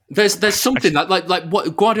There's something that like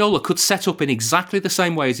what Guardiola could set up in exactly the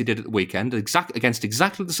same way as he did at the weekend, against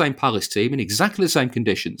exactly the same Palace team in exactly the same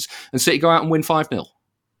conditions, and City go out and win 5-0.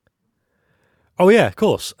 Oh yeah, of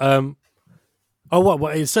course. Well,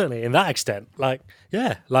 certainly in that extent,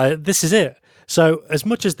 this is it. So as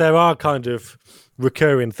much as there are kind of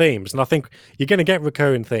recurring themes, and I think you're going to get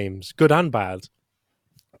recurring themes, good and bad,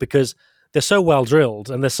 because they're so well drilled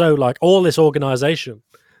and they're so like all this organisation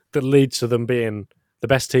that leads to them being the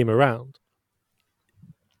best team around.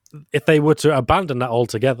 If they were to abandon that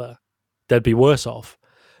altogether, they'd be worse off.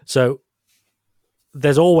 So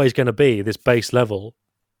there's always going to be this base level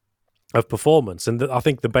of performance, and I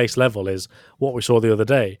think the base level is what we saw the other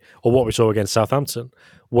day, or what we saw against Southampton,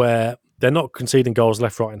 where they're not conceding goals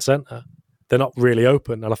left, right and centre. They're not really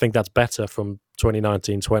open, and I think that's better from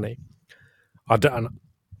 2019-20. And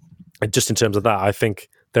just in terms of that, I think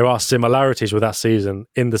there are similarities with that season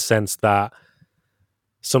in the sense that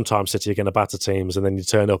sometimes City are going to batter teams, and then you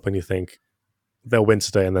turn up and you think they'll win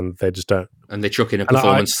today, and then they just don't. And they chuck in a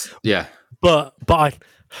performance.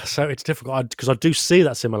 So it's difficult because I do see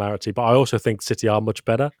that similarity, but I also think City are much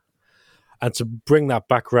better. And to bring that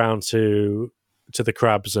back round to the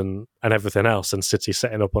crabs and everything else, and City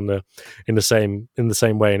setting up in the same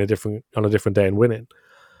way on a different day and winning.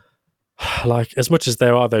 Like, as much as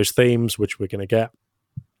there are those themes which we're going to get,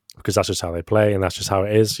 because that's just how they play and that's just how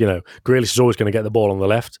it is. You know, Grealish is always going to get the ball on the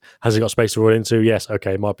left. Has he got space to run into? Yes.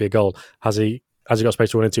 Okay, might be a goal. Has he got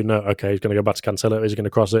space to run into? No. Okay, he's going to go back to Cancelo. Is he going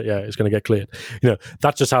to cross it? Yeah, he's going to get cleared. You know,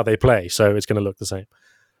 that's just how they play. So it's going to look the same.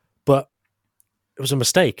 But it was a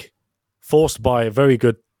mistake forced by a very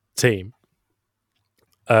good team.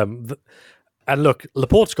 And look,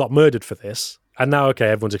 Laporte's got murdered for this. And now, okay,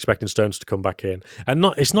 everyone's expecting Stones to come back in. And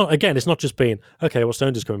it's not just been, okay, well,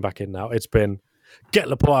 Stones is coming back in now. It's been, get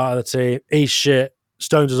Laporte out of the team. He's shit.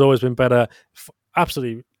 Stones has always been better.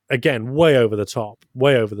 Absolutely, again, way over the top.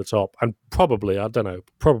 And probably, I don't know,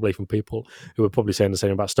 from people who were probably saying the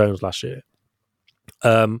same about Stones last year.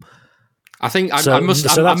 I think I've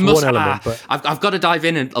got to dive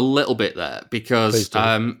in a little bit there because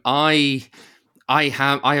I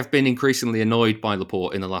have been increasingly annoyed by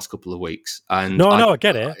Laporte in the last couple of weeks, and I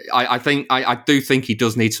get it. I do think he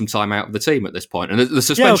does need some time out of the team at this point, and the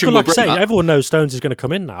suspension. Yeah, like I say, everyone knows Stones is going to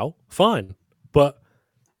come in now. Fine, but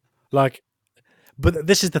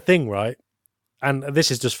this is the thing, right? And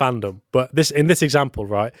this is just fandom. But in this example,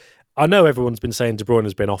 right? I know everyone's been saying De Bruyne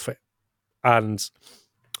has been off it, and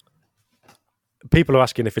people are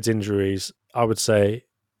asking if it's injuries. I would say,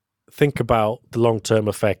 think about the long-term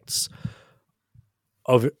effects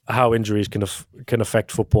of how injuries can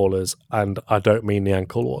affect footballers, and I don't mean the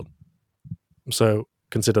ankle one. So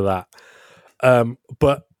consider that.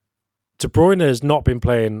 But De Bruyne has not been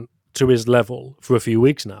playing to his level for a few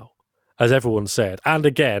weeks now, as everyone said. And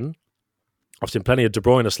again, I've seen plenty of De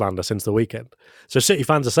Bruyne slander since the weekend. So City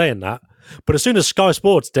fans are saying that. But as soon as Sky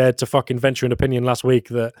Sports dared to fucking venture an opinion last week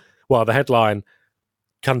that, well, the headline,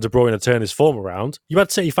 can De Bruyne turn his form around? You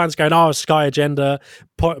had City fans going, Sky agenda,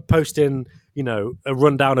 posting, you know, a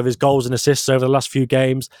rundown of his goals and assists over the last few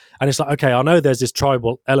games. And it's like, okay, I know there's this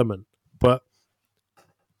tribal element, but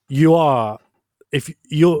you're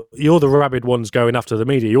the rabid ones going after the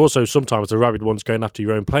media. You're also sometimes the rabid ones going after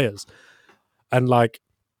your own players. And like,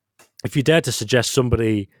 if you dare to suggest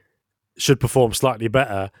somebody should perform slightly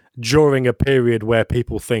better during a period where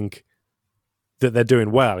people think that they're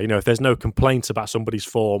doing well, you know, if there's no complaints about somebody's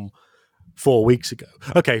form 4 weeks ago.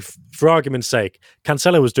 Okay, for argument's sake,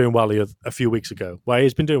 Cancelo was doing well a few weeks ago. Well,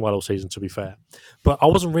 he's been doing well all season, to be fair. But I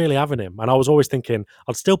wasn't really having him. And I was always thinking,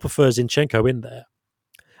 I'd still prefer Zinchenko in there.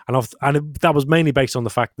 And that was mainly based on the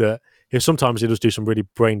fact that sometimes he does do some really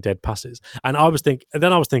brain-dead passes. And I was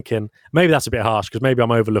thinking, maybe that's a bit harsh, because maybe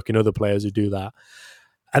I'm overlooking other players who do that.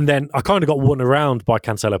 And then I kind of got won around by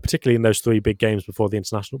Cancelo, particularly in those 3 big games before the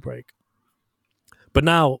international break. But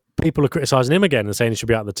now people are criticising him again and saying he should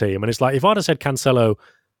be out of the team. And it's like, if I'd have said Cancelo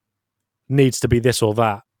needs to be this or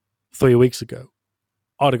that 3 weeks ago,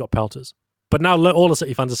 I'd have got pelters. But now all the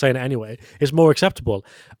City fans are saying it anyway. It's more acceptable.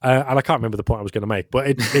 And I can't remember the point I was going to make, but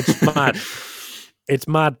it's mad. It's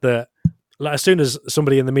mad that like, as soon as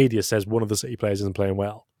somebody in the media says one of the City players isn't playing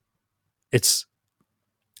well, it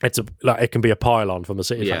can be a pile-on from the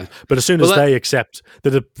City fans. But as soon as they accept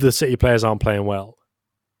that the City players aren't playing well,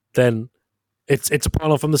 then it's a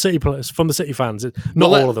pile-on from the City players, from the City fans. Not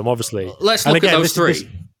all of them, obviously. Let's look at those three.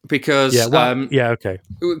 Because okay.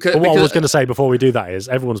 But what I was going to say before we do that is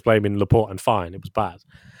everyone's blaming Laporte, and fine, it was bad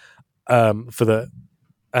for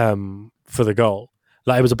the goal.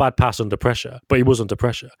 Like, it was a bad pass under pressure, but he was under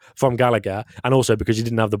pressure from Gallagher, and also because he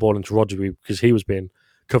didn't have the ball into Rodri because he was being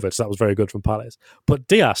covered, so that was very good from Palace. But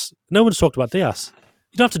Diaz, no one's talked about Diaz.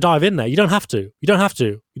 You don't have to dive in there. You don't have to. You don't have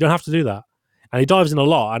to do that. And he dives in a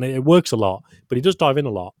lot, and it works a lot, but he does dive in a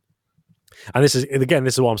lot. And this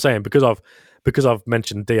is what I'm saying, because I've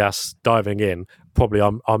mentioned Diaz diving in. Probably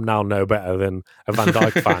I'm now no better than a Van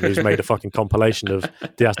Dijk fan who's made a fucking compilation of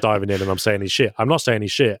Diaz diving in, and I'm saying he's shit. I'm not saying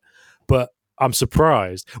he's shit, but I'm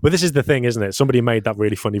surprised. Well, this is the thing, isn't it? Somebody made that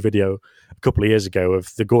really funny video a couple of years ago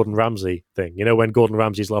of the Gordon Ramsay thing. You know, when Gordon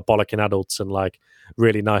Ramsay's like bollocking adults and like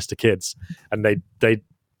really nice to kids, and they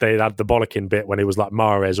had the bollocking bit when it was like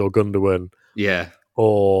Mahrez or Gundogan. Yeah.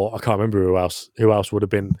 Or I can't remember who else would have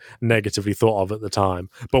been negatively thought of at the time.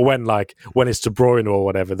 But when it's De Bruyne or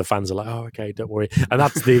whatever, the fans are like, oh, okay, don't worry. And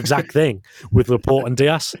that's the exact thing with Laporte and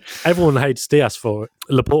Diaz. Everyone hates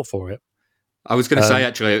Laporte for it. I was going to say,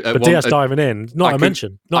 actually... but Diaz diving in, not a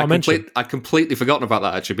mention. I'd completely forgotten about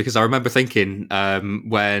that, actually, because I remember thinking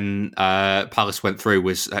when Palace went through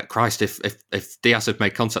was, Christ, if Diaz had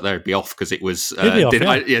made contact there, he'd be off, because it was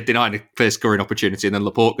denying a clear scoring opportunity, and then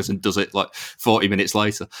Laporte goes and does it like 40 minutes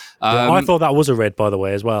later. I thought that was a red, by the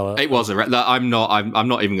way, as well. It was a red. I'm not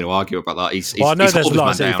even going to argue about that. I know there's a lot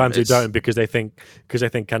of City fans who don't, because they think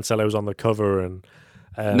Cancelo's on the cover and...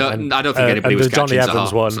 I don't think anybody was catching the Johnny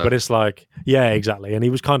Evans one, so. But it's like, yeah, exactly. And he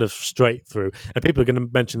was kind of straight through. And people are going to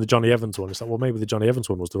mention the Johnny Evans one. It's like, well, maybe the Johnny Evans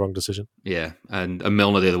one was the wrong decision. Yeah, and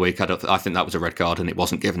Milner the other week, I think that was a red card, and it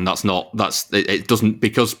wasn't given. It doesn't,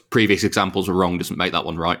 because previous examples were wrong, doesn't make that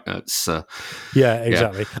one right. It's yeah,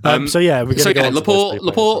 exactly. Yeah.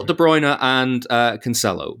 Laporte, De Bruyne, and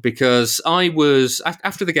Cancelo. Because I was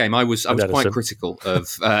after the game, I was quite critical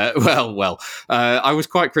of. I was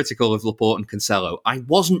quite critical of Laporte and Cancelo. I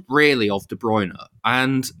wasn't really of De Bruyne,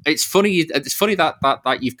 and it's funny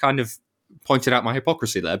that you've kind of pointed out my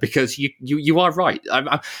hypocrisy there, because you are right.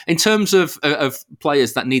 In terms of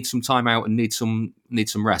players that need some time out and need some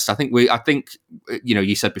rest, I think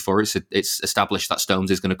you said before it's established that Stones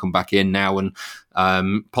is going to come back in now, and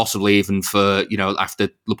possibly even for after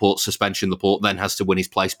Laporte's suspension, Laporte then has to win his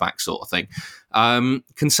place back, sort of thing.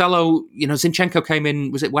 Cancelo, Zinchenko came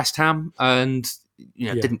in, was it West Ham, and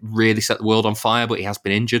didn't really set the world on fire, but he has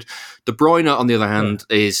been injured. De Bruyne, on the other hand,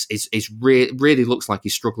 is really looks like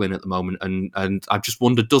he's struggling at the moment, and I just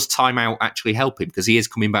wonder, does timeout actually help him, because he is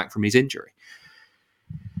coming back from his injury?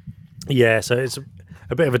 Yeah, so it's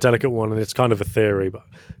a bit of a delicate one, and it's kind of a theory, but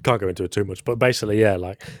can't go into it too much. But basically, yeah,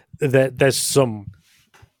 like there's some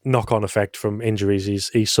knock-on effect from injuries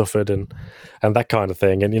he's suffered and that kind of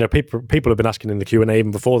thing. And people have been asking in the Q&A even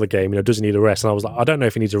before the game, does he need a rest? And I was like, I don't know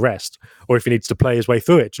if he needs a rest or if he needs to play his way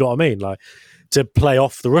through it. Do you know what I mean? Like, to play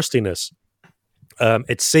off the rustiness.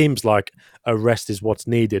 It seems like a rest is what's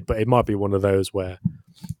needed, but it might be one of those where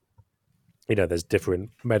there's different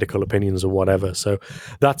medical opinions or whatever. So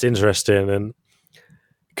that's interesting, and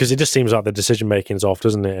because it just seems like the decision making's off,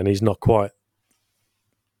 doesn't it? And he's not quite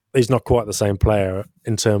the same player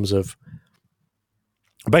in terms of,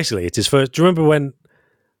 basically it's his first. Do you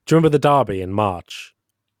remember the derby in March?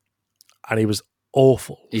 And he was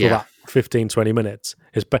awful for that 15-20 minutes.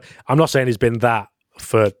 I'm not saying he's been that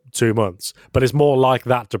for 2 months, but it's more like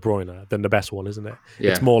that De Bruyne than the best one, isn't it?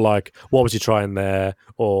 Yeah. It's more like, what was he trying there,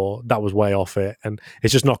 or that was way off it, and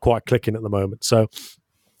it's just not quite clicking at the moment. So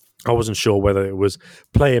I wasn't sure whether it was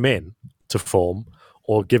play him in to form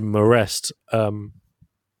or give him a rest.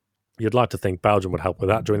 You'd like to think Belgium would help with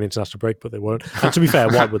that during the international break, but they won't. And to be fair,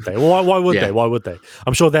 why would they? Why would they? Why would they?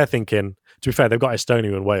 I'm sure they're thinking, to be fair, they've got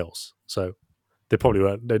Estonia and Wales, so they probably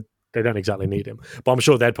won't. They don't exactly need him. But I'm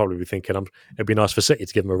sure they'd probably be thinking, it'd be nice for City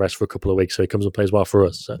to give him a rest for a couple of weeks so he comes and plays well for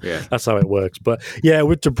us. So that's how it works. But yeah,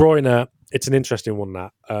 with De Bruyne, it's an interesting one,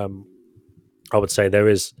 that. I would say there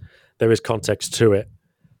is context to it.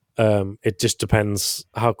 It just depends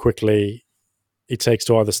how quickly it takes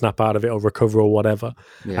to either snap out of it or recover or whatever,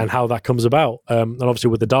 and how that comes about. And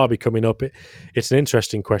obviously with the derby coming up, it's an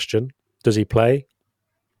interesting question. Does he play?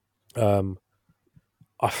 I'd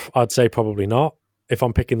say probably not. If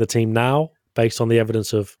I'm picking the team now, based on the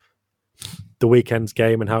evidence of the weekend's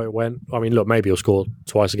game and how it went, I mean, look, maybe he'll score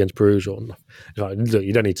twice against Bruges. Or look,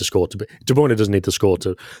 you don't need to score to be. De Bruyne doesn't need to score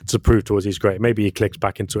to prove to us he's great. Maybe he clicks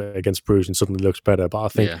back into it against Bruges and suddenly looks better. But I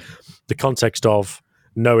think the context of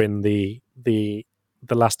knowing the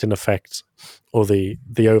lasting effect or the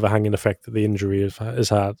overhanging effect that the injury has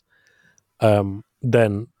had,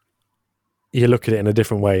 then you look at it in a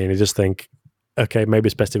different way and you just think, okay, maybe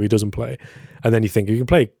it's best if he doesn't play. And then you think you can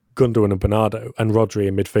play Gundogan and Bernardo and Rodri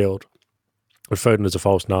in midfield with Foden as a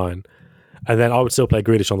false nine. And then I would still play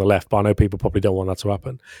Grealish on the left, but I know people probably don't want that to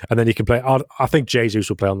happen. And then you can play, I think Jesus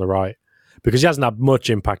will play on the right, because he hasn't had much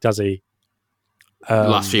impact, has he, the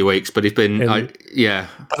last few weeks, but he's been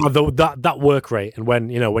that work rate, and when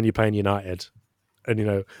you're playing United,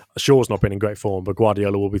 and Shaw's not been in great form, but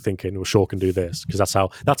Guardiola will be thinking, well, Shaw can do this, because that's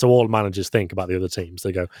how all managers think about the other teams.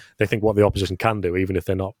 They think what the opposition can do, even if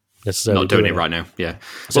they're not necessarily doing it right now. Yeah.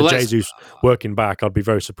 So Jesus working back, I'd be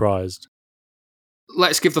very surprised.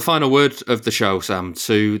 Let's give the final word of the show, Sam,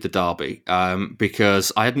 to the derby,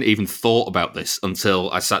 because I hadn't even thought about this until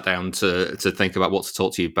I sat down to think about what to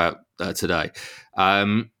talk to you about today.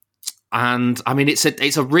 And I mean, it's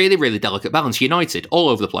a really, really delicate balance. United, all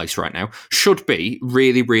over the place right now, should be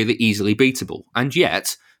really, really easily beatable. And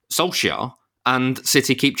yet, Solskjaer and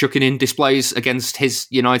City keep chucking in displays against his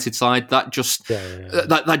United side that just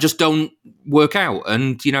that just don't work out.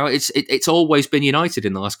 And it's always been United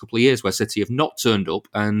in the last couple of years where City have not turned up,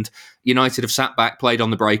 and United have sat back, played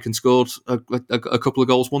on the break, and scored a couple of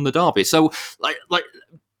goals, won the derby. So like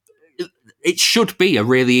it should be a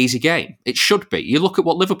really easy game. It should be. You look at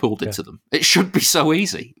what Liverpool did to them. It should be so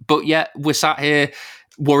easy. But yet we're sat here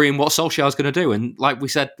worrying what Solskjaer's going to do. And like we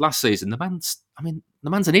said last season, the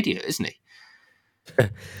man's an idiot, isn't he?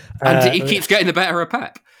 And he keeps getting the better of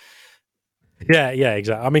Pep. Yeah,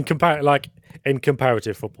 exactly. I mean, in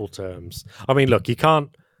comparative football terms, I mean, look,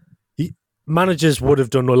 managers would have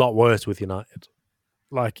done a lot worse with United.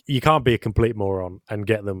 Like, you can't be a complete moron and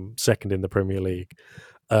get them second in the Premier League,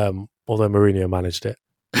 although Mourinho managed it.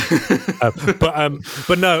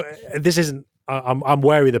 But no, this isn't. I'm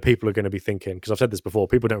wary that people are going to be thinking, because I've said this before,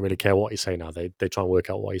 people don't really care what you say now. They try and work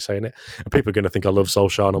out why you're saying it. And people are going to think I love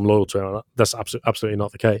Solskjaer and I'm loyal to him. That's absolutely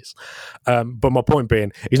not the case. But my point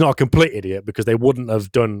being, he's not a complete idiot, because they wouldn't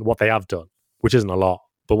have done what they have done, which isn't a lot.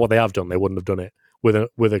 But what they have done, they wouldn't have done it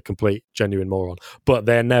with a complete, genuine moron. But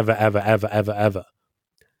they're never, ever, ever, ever, ever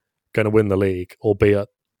going to win the league, or be at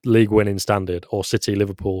league winning standard, or City,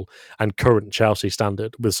 Liverpool, and current Chelsea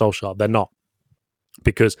standard with Solskjaer. They're not.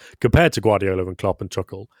 Because compared to Guardiola and Klopp and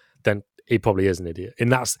Tuchel, then he probably is an idiot. In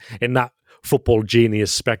that football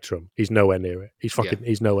genius spectrum, he's nowhere near it.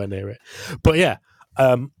 He's nowhere near it. But yeah,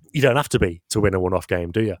 you don't have to be to win a one-off game,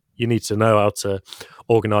 do you? You need to know how to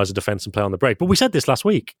organise a defence and play on the break. But we said this last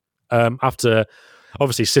week, after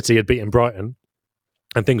obviously City had beaten Brighton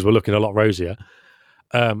and things were looking a lot rosier.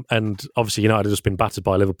 And obviously United had just been battered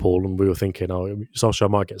by Liverpool, and we were thinking, Solskjaer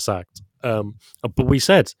might get sacked. But we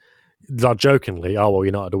said, like, jokingly,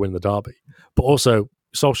 United will win the derby. But also,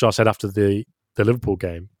 Solskjaer said after the Liverpool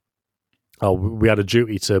game, we had a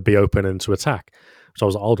duty to be open and to attack. So I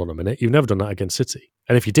was like, hold on a minute, you've never done that against City.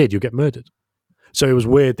 And if you did, you'll get murdered. So it was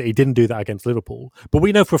weird that he didn't do that against Liverpool. But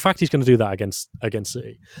we know for a fact he's going to do that against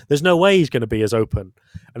City. There's no way he's going to be as open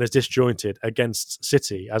and as disjointed against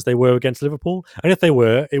City as they were against Liverpool. And if they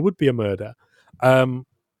were, it would be a murder.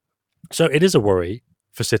 So it is a worry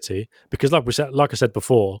for City, because like I said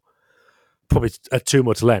before, probably at too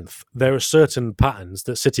much length, there are certain patterns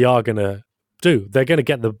that City are going to do. They're going to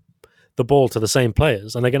get the ball to the same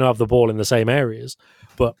players, and they're going to have the ball in the same areas.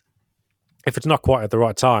 But if it's not quite at the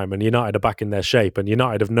right time, and United are back in their shape, and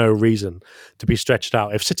United have no reason to be stretched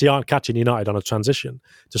out, if City aren't catching United on a transition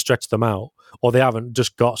to stretch them out, or they haven't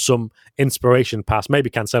just got some inspiration pass, maybe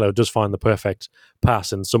Cancelo does find the perfect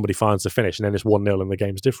pass and somebody finds the finish, and then it's 1-0 and the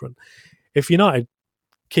game's different. If United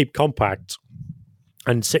keep compact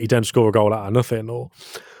and City don't score a goal out of nothing, or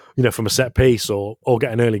from a set piece, or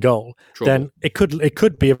get an early goal, then it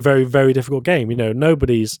could be a very, very difficult game.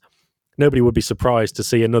 Nobody would be surprised to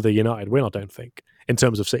see another United win, I don't think, in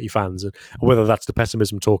terms of City fans, and whether that's the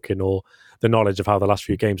pessimism talking or the knowledge of how the last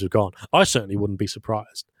few games have gone. I certainly wouldn't be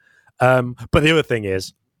surprised. But the other thing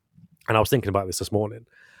is, and I was thinking about this morning,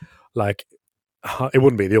 like, it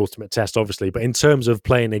wouldn't be the ultimate test, obviously, but in terms of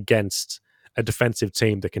playing against a defensive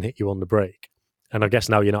team that can hit you on the break, and I guess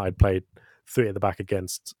now United played 3 at the back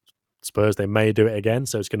against Spurs, they may do it again,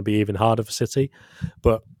 so it's going to be even harder for City.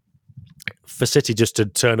 But for City just to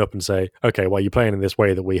turn up and say, okay, well, you're playing in this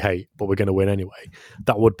way that we hate, but we're going to win anyway,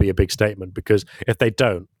 that would be a big statement, because if they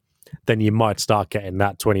don't, then you might start getting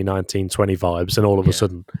that 2019-20 vibes, and all of a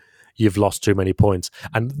sudden you've lost too many points.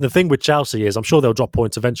 And the thing with Chelsea is, I'm sure they'll drop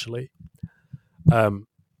points eventually.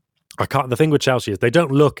 The thing with Chelsea is they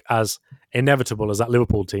don't look as inevitable as that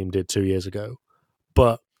Liverpool team did 2 years ago,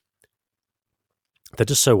 but they're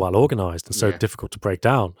just so well organised and so difficult to break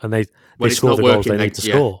down, and they score the goals they need to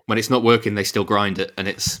score. When it's not working, they still grind it, and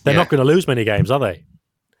they're not going to lose many games, are they?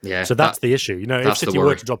 Yeah. So that's the issue. If City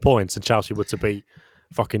were to drop points and Chelsea were to beat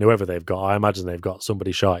fucking whoever they've got, I imagine they've got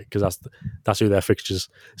somebody shy, because that's who their fixtures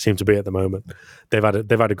seem to be at the moment. They've had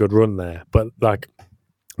a good run there, but like,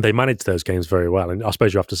 they managed those games very well, and I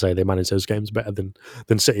suppose you have to say they managed those games better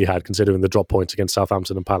than City had, considering the drop points against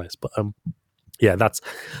Southampton and Palace. But Yeah, that's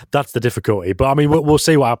the difficulty. But I mean, we'll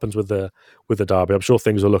see what happens with the derby. I'm sure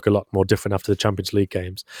things will look a lot more different after the Champions League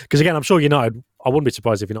games. Because again, I'm sure United. I wouldn't be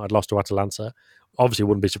surprised if United lost to Atalanta. Obviously,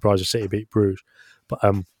 wouldn't be surprised if City beat Bruges. But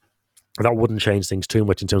that wouldn't change things too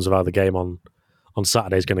much in terms of how the game on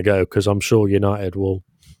Saturday is going to go. Because I'm sure United will.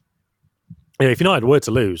 You know, if United were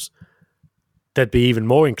to lose, they'd be even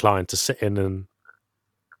more inclined to sit in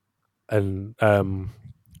and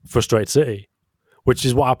frustrate City. Which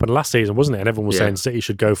is what happened last season, wasn't it? And everyone was saying City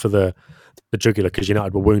should go for the jugular because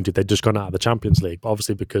United were wounded. They'd just gone out of the Champions League. But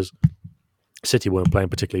obviously, because City weren't playing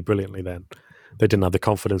particularly brilliantly then, they didn't have the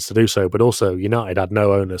confidence to do so. But also, United had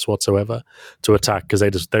no onus whatsoever to attack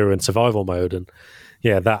because they were in survival mode. And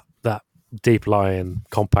yeah, that deep-lying,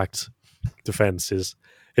 compact defence is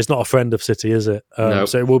not a friend of City, is it? No.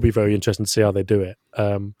 So it will be very interesting to see how they do it.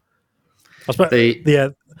 I suppose,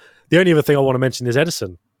 the only other thing I want to mention is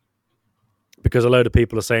Ederson. Because a load of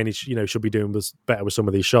people are saying he should be doing better with some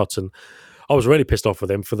of these shots. And I was really pissed off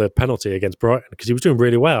with him for the penalty against Brighton because he was doing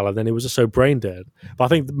really well and then he was just so brain dead. But I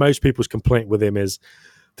think most people's complaint with him is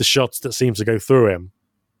the shots that seem to go through him.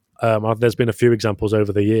 There's been a few examples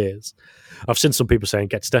over the years. I've seen some people saying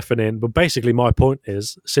get Stefan in, but basically my point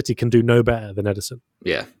is City can do no better than Ederson.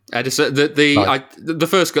 Yeah, Ederson. The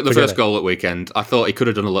first goal at weekend, I thought he could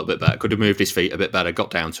have done a little bit better. Could have moved his feet a bit better, got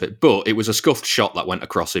down to it, but it was a scuffed shot that went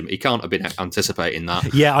across him. He can't have been anticipating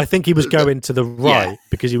that. Yeah, I think he was going to the right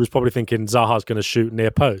because he was probably thinking Zaha's going to shoot near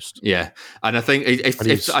post. Yeah, and I think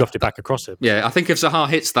he scuffed it back across him. Yeah, I think if Zaha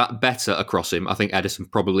hits that better across him, I think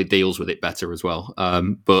Ederson probably deals with it better as well.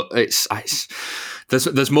 But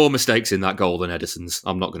there's more mistakes in that goal than Ederson's.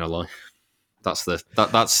 I'm not going to lie. That's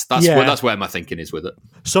where my thinking is with it.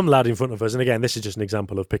 Some lad in front of us, and again, this is just an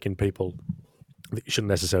example of picking people that you shouldn't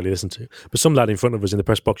necessarily listen to, but some lad in front of us in the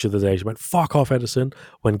press box the other day, she went, "Fuck off, Ederson,"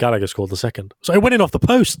 when Gallagher scored the second. So it went in off the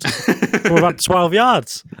post from about 12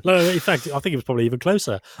 yards. No, in fact, I think it was probably even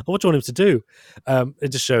closer. What do you want him to do? It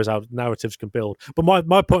just shows how narratives can build. But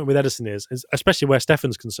my point with Ederson is especially where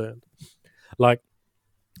Stefan's concerned, like,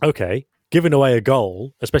 okay, giving away a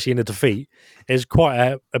goal, especially in a defeat, is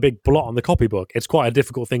quite a big blot on the copybook. It's quite a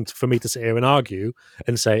difficult thing for me to sit here and argue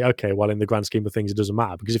and say, okay, well, in the grand scheme of things, it doesn't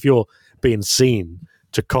matter. Because if you're being seen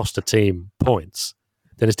to cost a team points,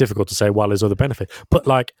 then it's difficult to say, well, there's other benefit. But,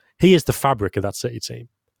 like, he is the fabric of that City team.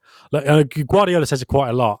 Like, Guardiola says it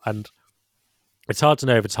quite a lot, and it's hard to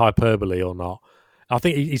know if it's hyperbole or not. I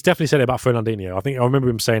think he's definitely said it about Fernandinho. I remember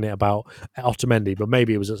him saying it about Otamendi, but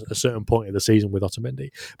maybe it was at a certain point in the season with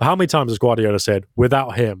Otamendi. But how many times has Guardiola said,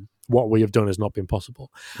 without him, what we have done has not been possible?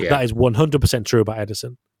 Yeah. That is 100% true about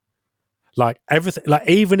Ederson. Like, everything, like,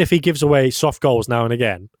 even if he gives away soft goals now and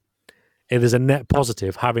again, it is a net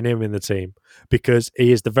positive having him in the team because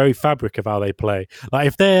he is the very fabric of how they play. Like,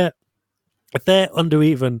 if they're under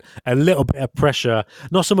even a little bit of pressure,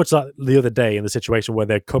 not so much like the other day in the situation where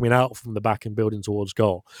they're coming out from the back and building towards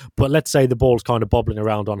goal, but let's say the ball's kind of bobbling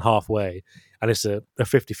around on halfway and it's a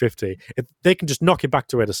 50-50, if they can just knock it back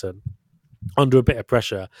to Ederson under a bit of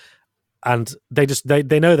pressure and they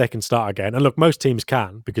know they can start again. And look, most teams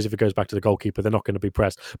can, because if it goes back to the goalkeeper, they're not going to be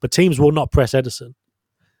pressed. But teams will not press Ederson,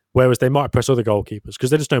 whereas they might press other goalkeepers because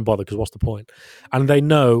they just don't bother because what's the point? And they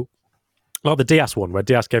know, like the Diaz one, where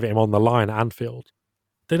Diaz gave it him on the line at Anfield.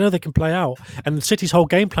 They know they can play out. And City's whole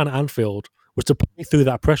game plan at Anfield was to play through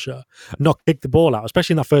that pressure, not kick the ball out,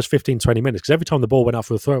 especially in that first 15, 20 minutes, because every time the ball went out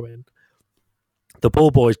for a throw-in, the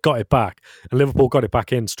ball boys got it back, and Liverpool got it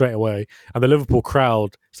back in straight away. And the Liverpool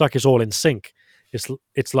crowd, it's like it's all in sync.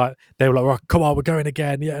 It's like, they were like, oh, come on, we're going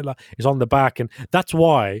again. Yeah, like, it's on the back. And that's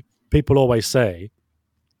why people always say,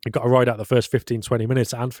 you've got to ride out the first 15, 20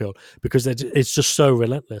 minutes at Anfield because it's just so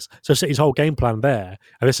relentless. So City's whole game plan there,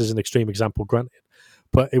 and this is an extreme example granted,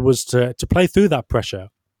 but it was to play through that pressure.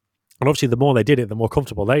 And obviously the more they did it, the more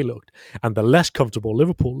comfortable they looked. And the less comfortable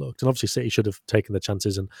Liverpool looked. And obviously City should have taken the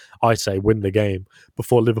chances and, I say, win the game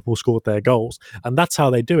before Liverpool scored their goals. And that's how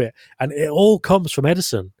they do it. And it all comes from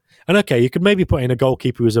Ederson. And okay, you could maybe put in a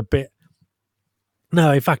goalkeeper who's a bit...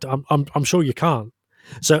 No, in fact, I'm sure you can't.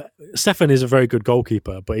 So Stefan is a very good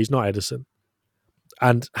goalkeeper, but he's not Ederson.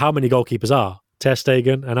 And how many goalkeepers are? Ter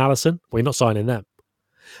Stegen and Alisson? Well, you're not signing them.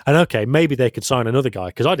 And okay, maybe they could sign another guy,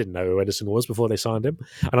 because I didn't know who Ederson was before they signed him.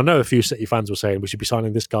 And I know a few City fans were saying we should be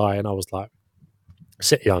signing this guy, and I was like,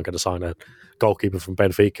 City aren't going to sign a goalkeeper from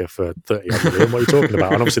Benfica for 30 million. What are you talking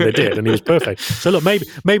about? And obviously they did, and he was perfect. So look,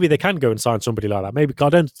 maybe they can go and sign somebody like that. Maybe I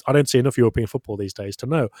don't see enough European football these days to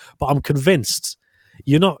know, but I'm convinced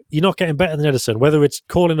you're not getting better than Ederson, whether it's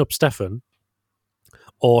calling up Stefan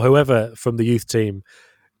or whoever from the youth team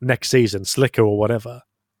next season, Slicker or whatever.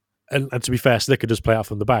 And to be fair, Slicker does play out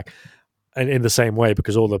from the back, and in the same way,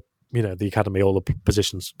 because all the the academy, all the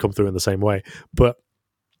positions come through in the same way. But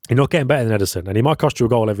you're not getting better than Ederson, and he might cost you a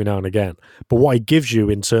goal every now and again. But what he gives you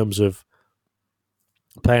in terms of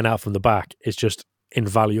playing out from the back is just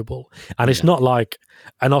invaluable. And it's not like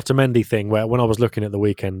an Otamendi thing where when I was looking at the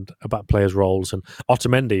weekend about players' roles, and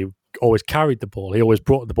Otamendi always carried the ball, he always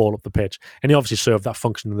brought the ball up the pitch, and he obviously served that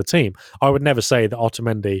function in the team. I would never say that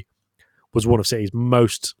Otamendi was one of City's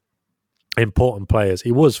most important players.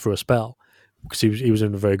 He was for a spell, because he was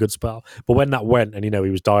in a very good spell. But when that went, and he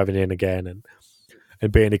was diving in again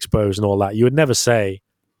and being exposed and all that, you would never say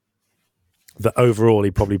that overall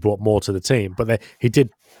he probably brought more to the team. But he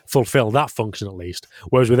did fulfill that function at least.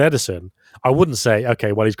 Whereas with Ederson, I wouldn't say,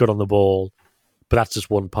 okay, well, he's good on the ball, but that's just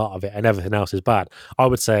one part of it, and everything else is bad. I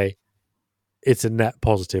would say it's a net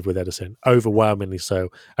positive with Ederson, overwhelmingly so.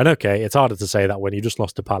 And okay, it's harder to say that when you just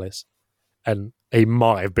lost to Palace, and he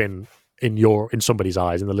might have been in somebody's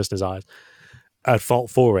eyes, in the listener's eyes, at fault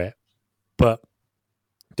for it, but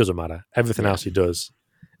it doesn't matter. Everything else he does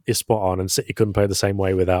is spot on, and City couldn't play the same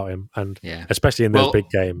way without him, and especially in those big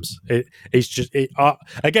games. It's just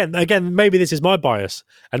again, maybe this is my bias,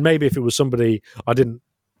 and maybe if it was somebody I didn't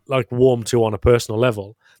warm to on a personal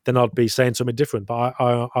level, then I'd be saying something different. But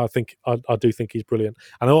I think I do think he's brilliant,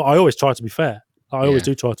 and I always try to be fair. I always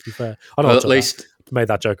do try to be fair. I know at least made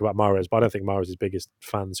that joke about Mahrez, but I don't think Mahrez is biggest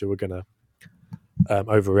fans who are going to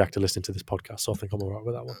overreact to listening to this podcast, so I think I'm all right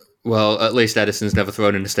with that one. Well, at least Edison's never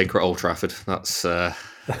thrown in a stinker at Old Trafford. That's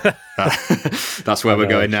that's where we're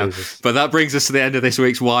going now. Jesus. But that brings us to the end of this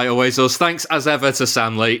week's Why Always Us. Thanks as ever to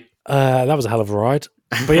Sam Lee. That was a hell of a ride.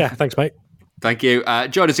 But yeah, thanks, mate. Thank you.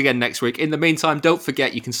 Join us again next week. In the meantime, don't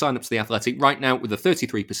forget you can sign up to The Athletic right now with a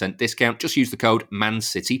 33% discount. Just use the code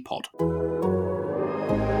ManCityPod.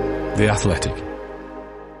 The Athletic.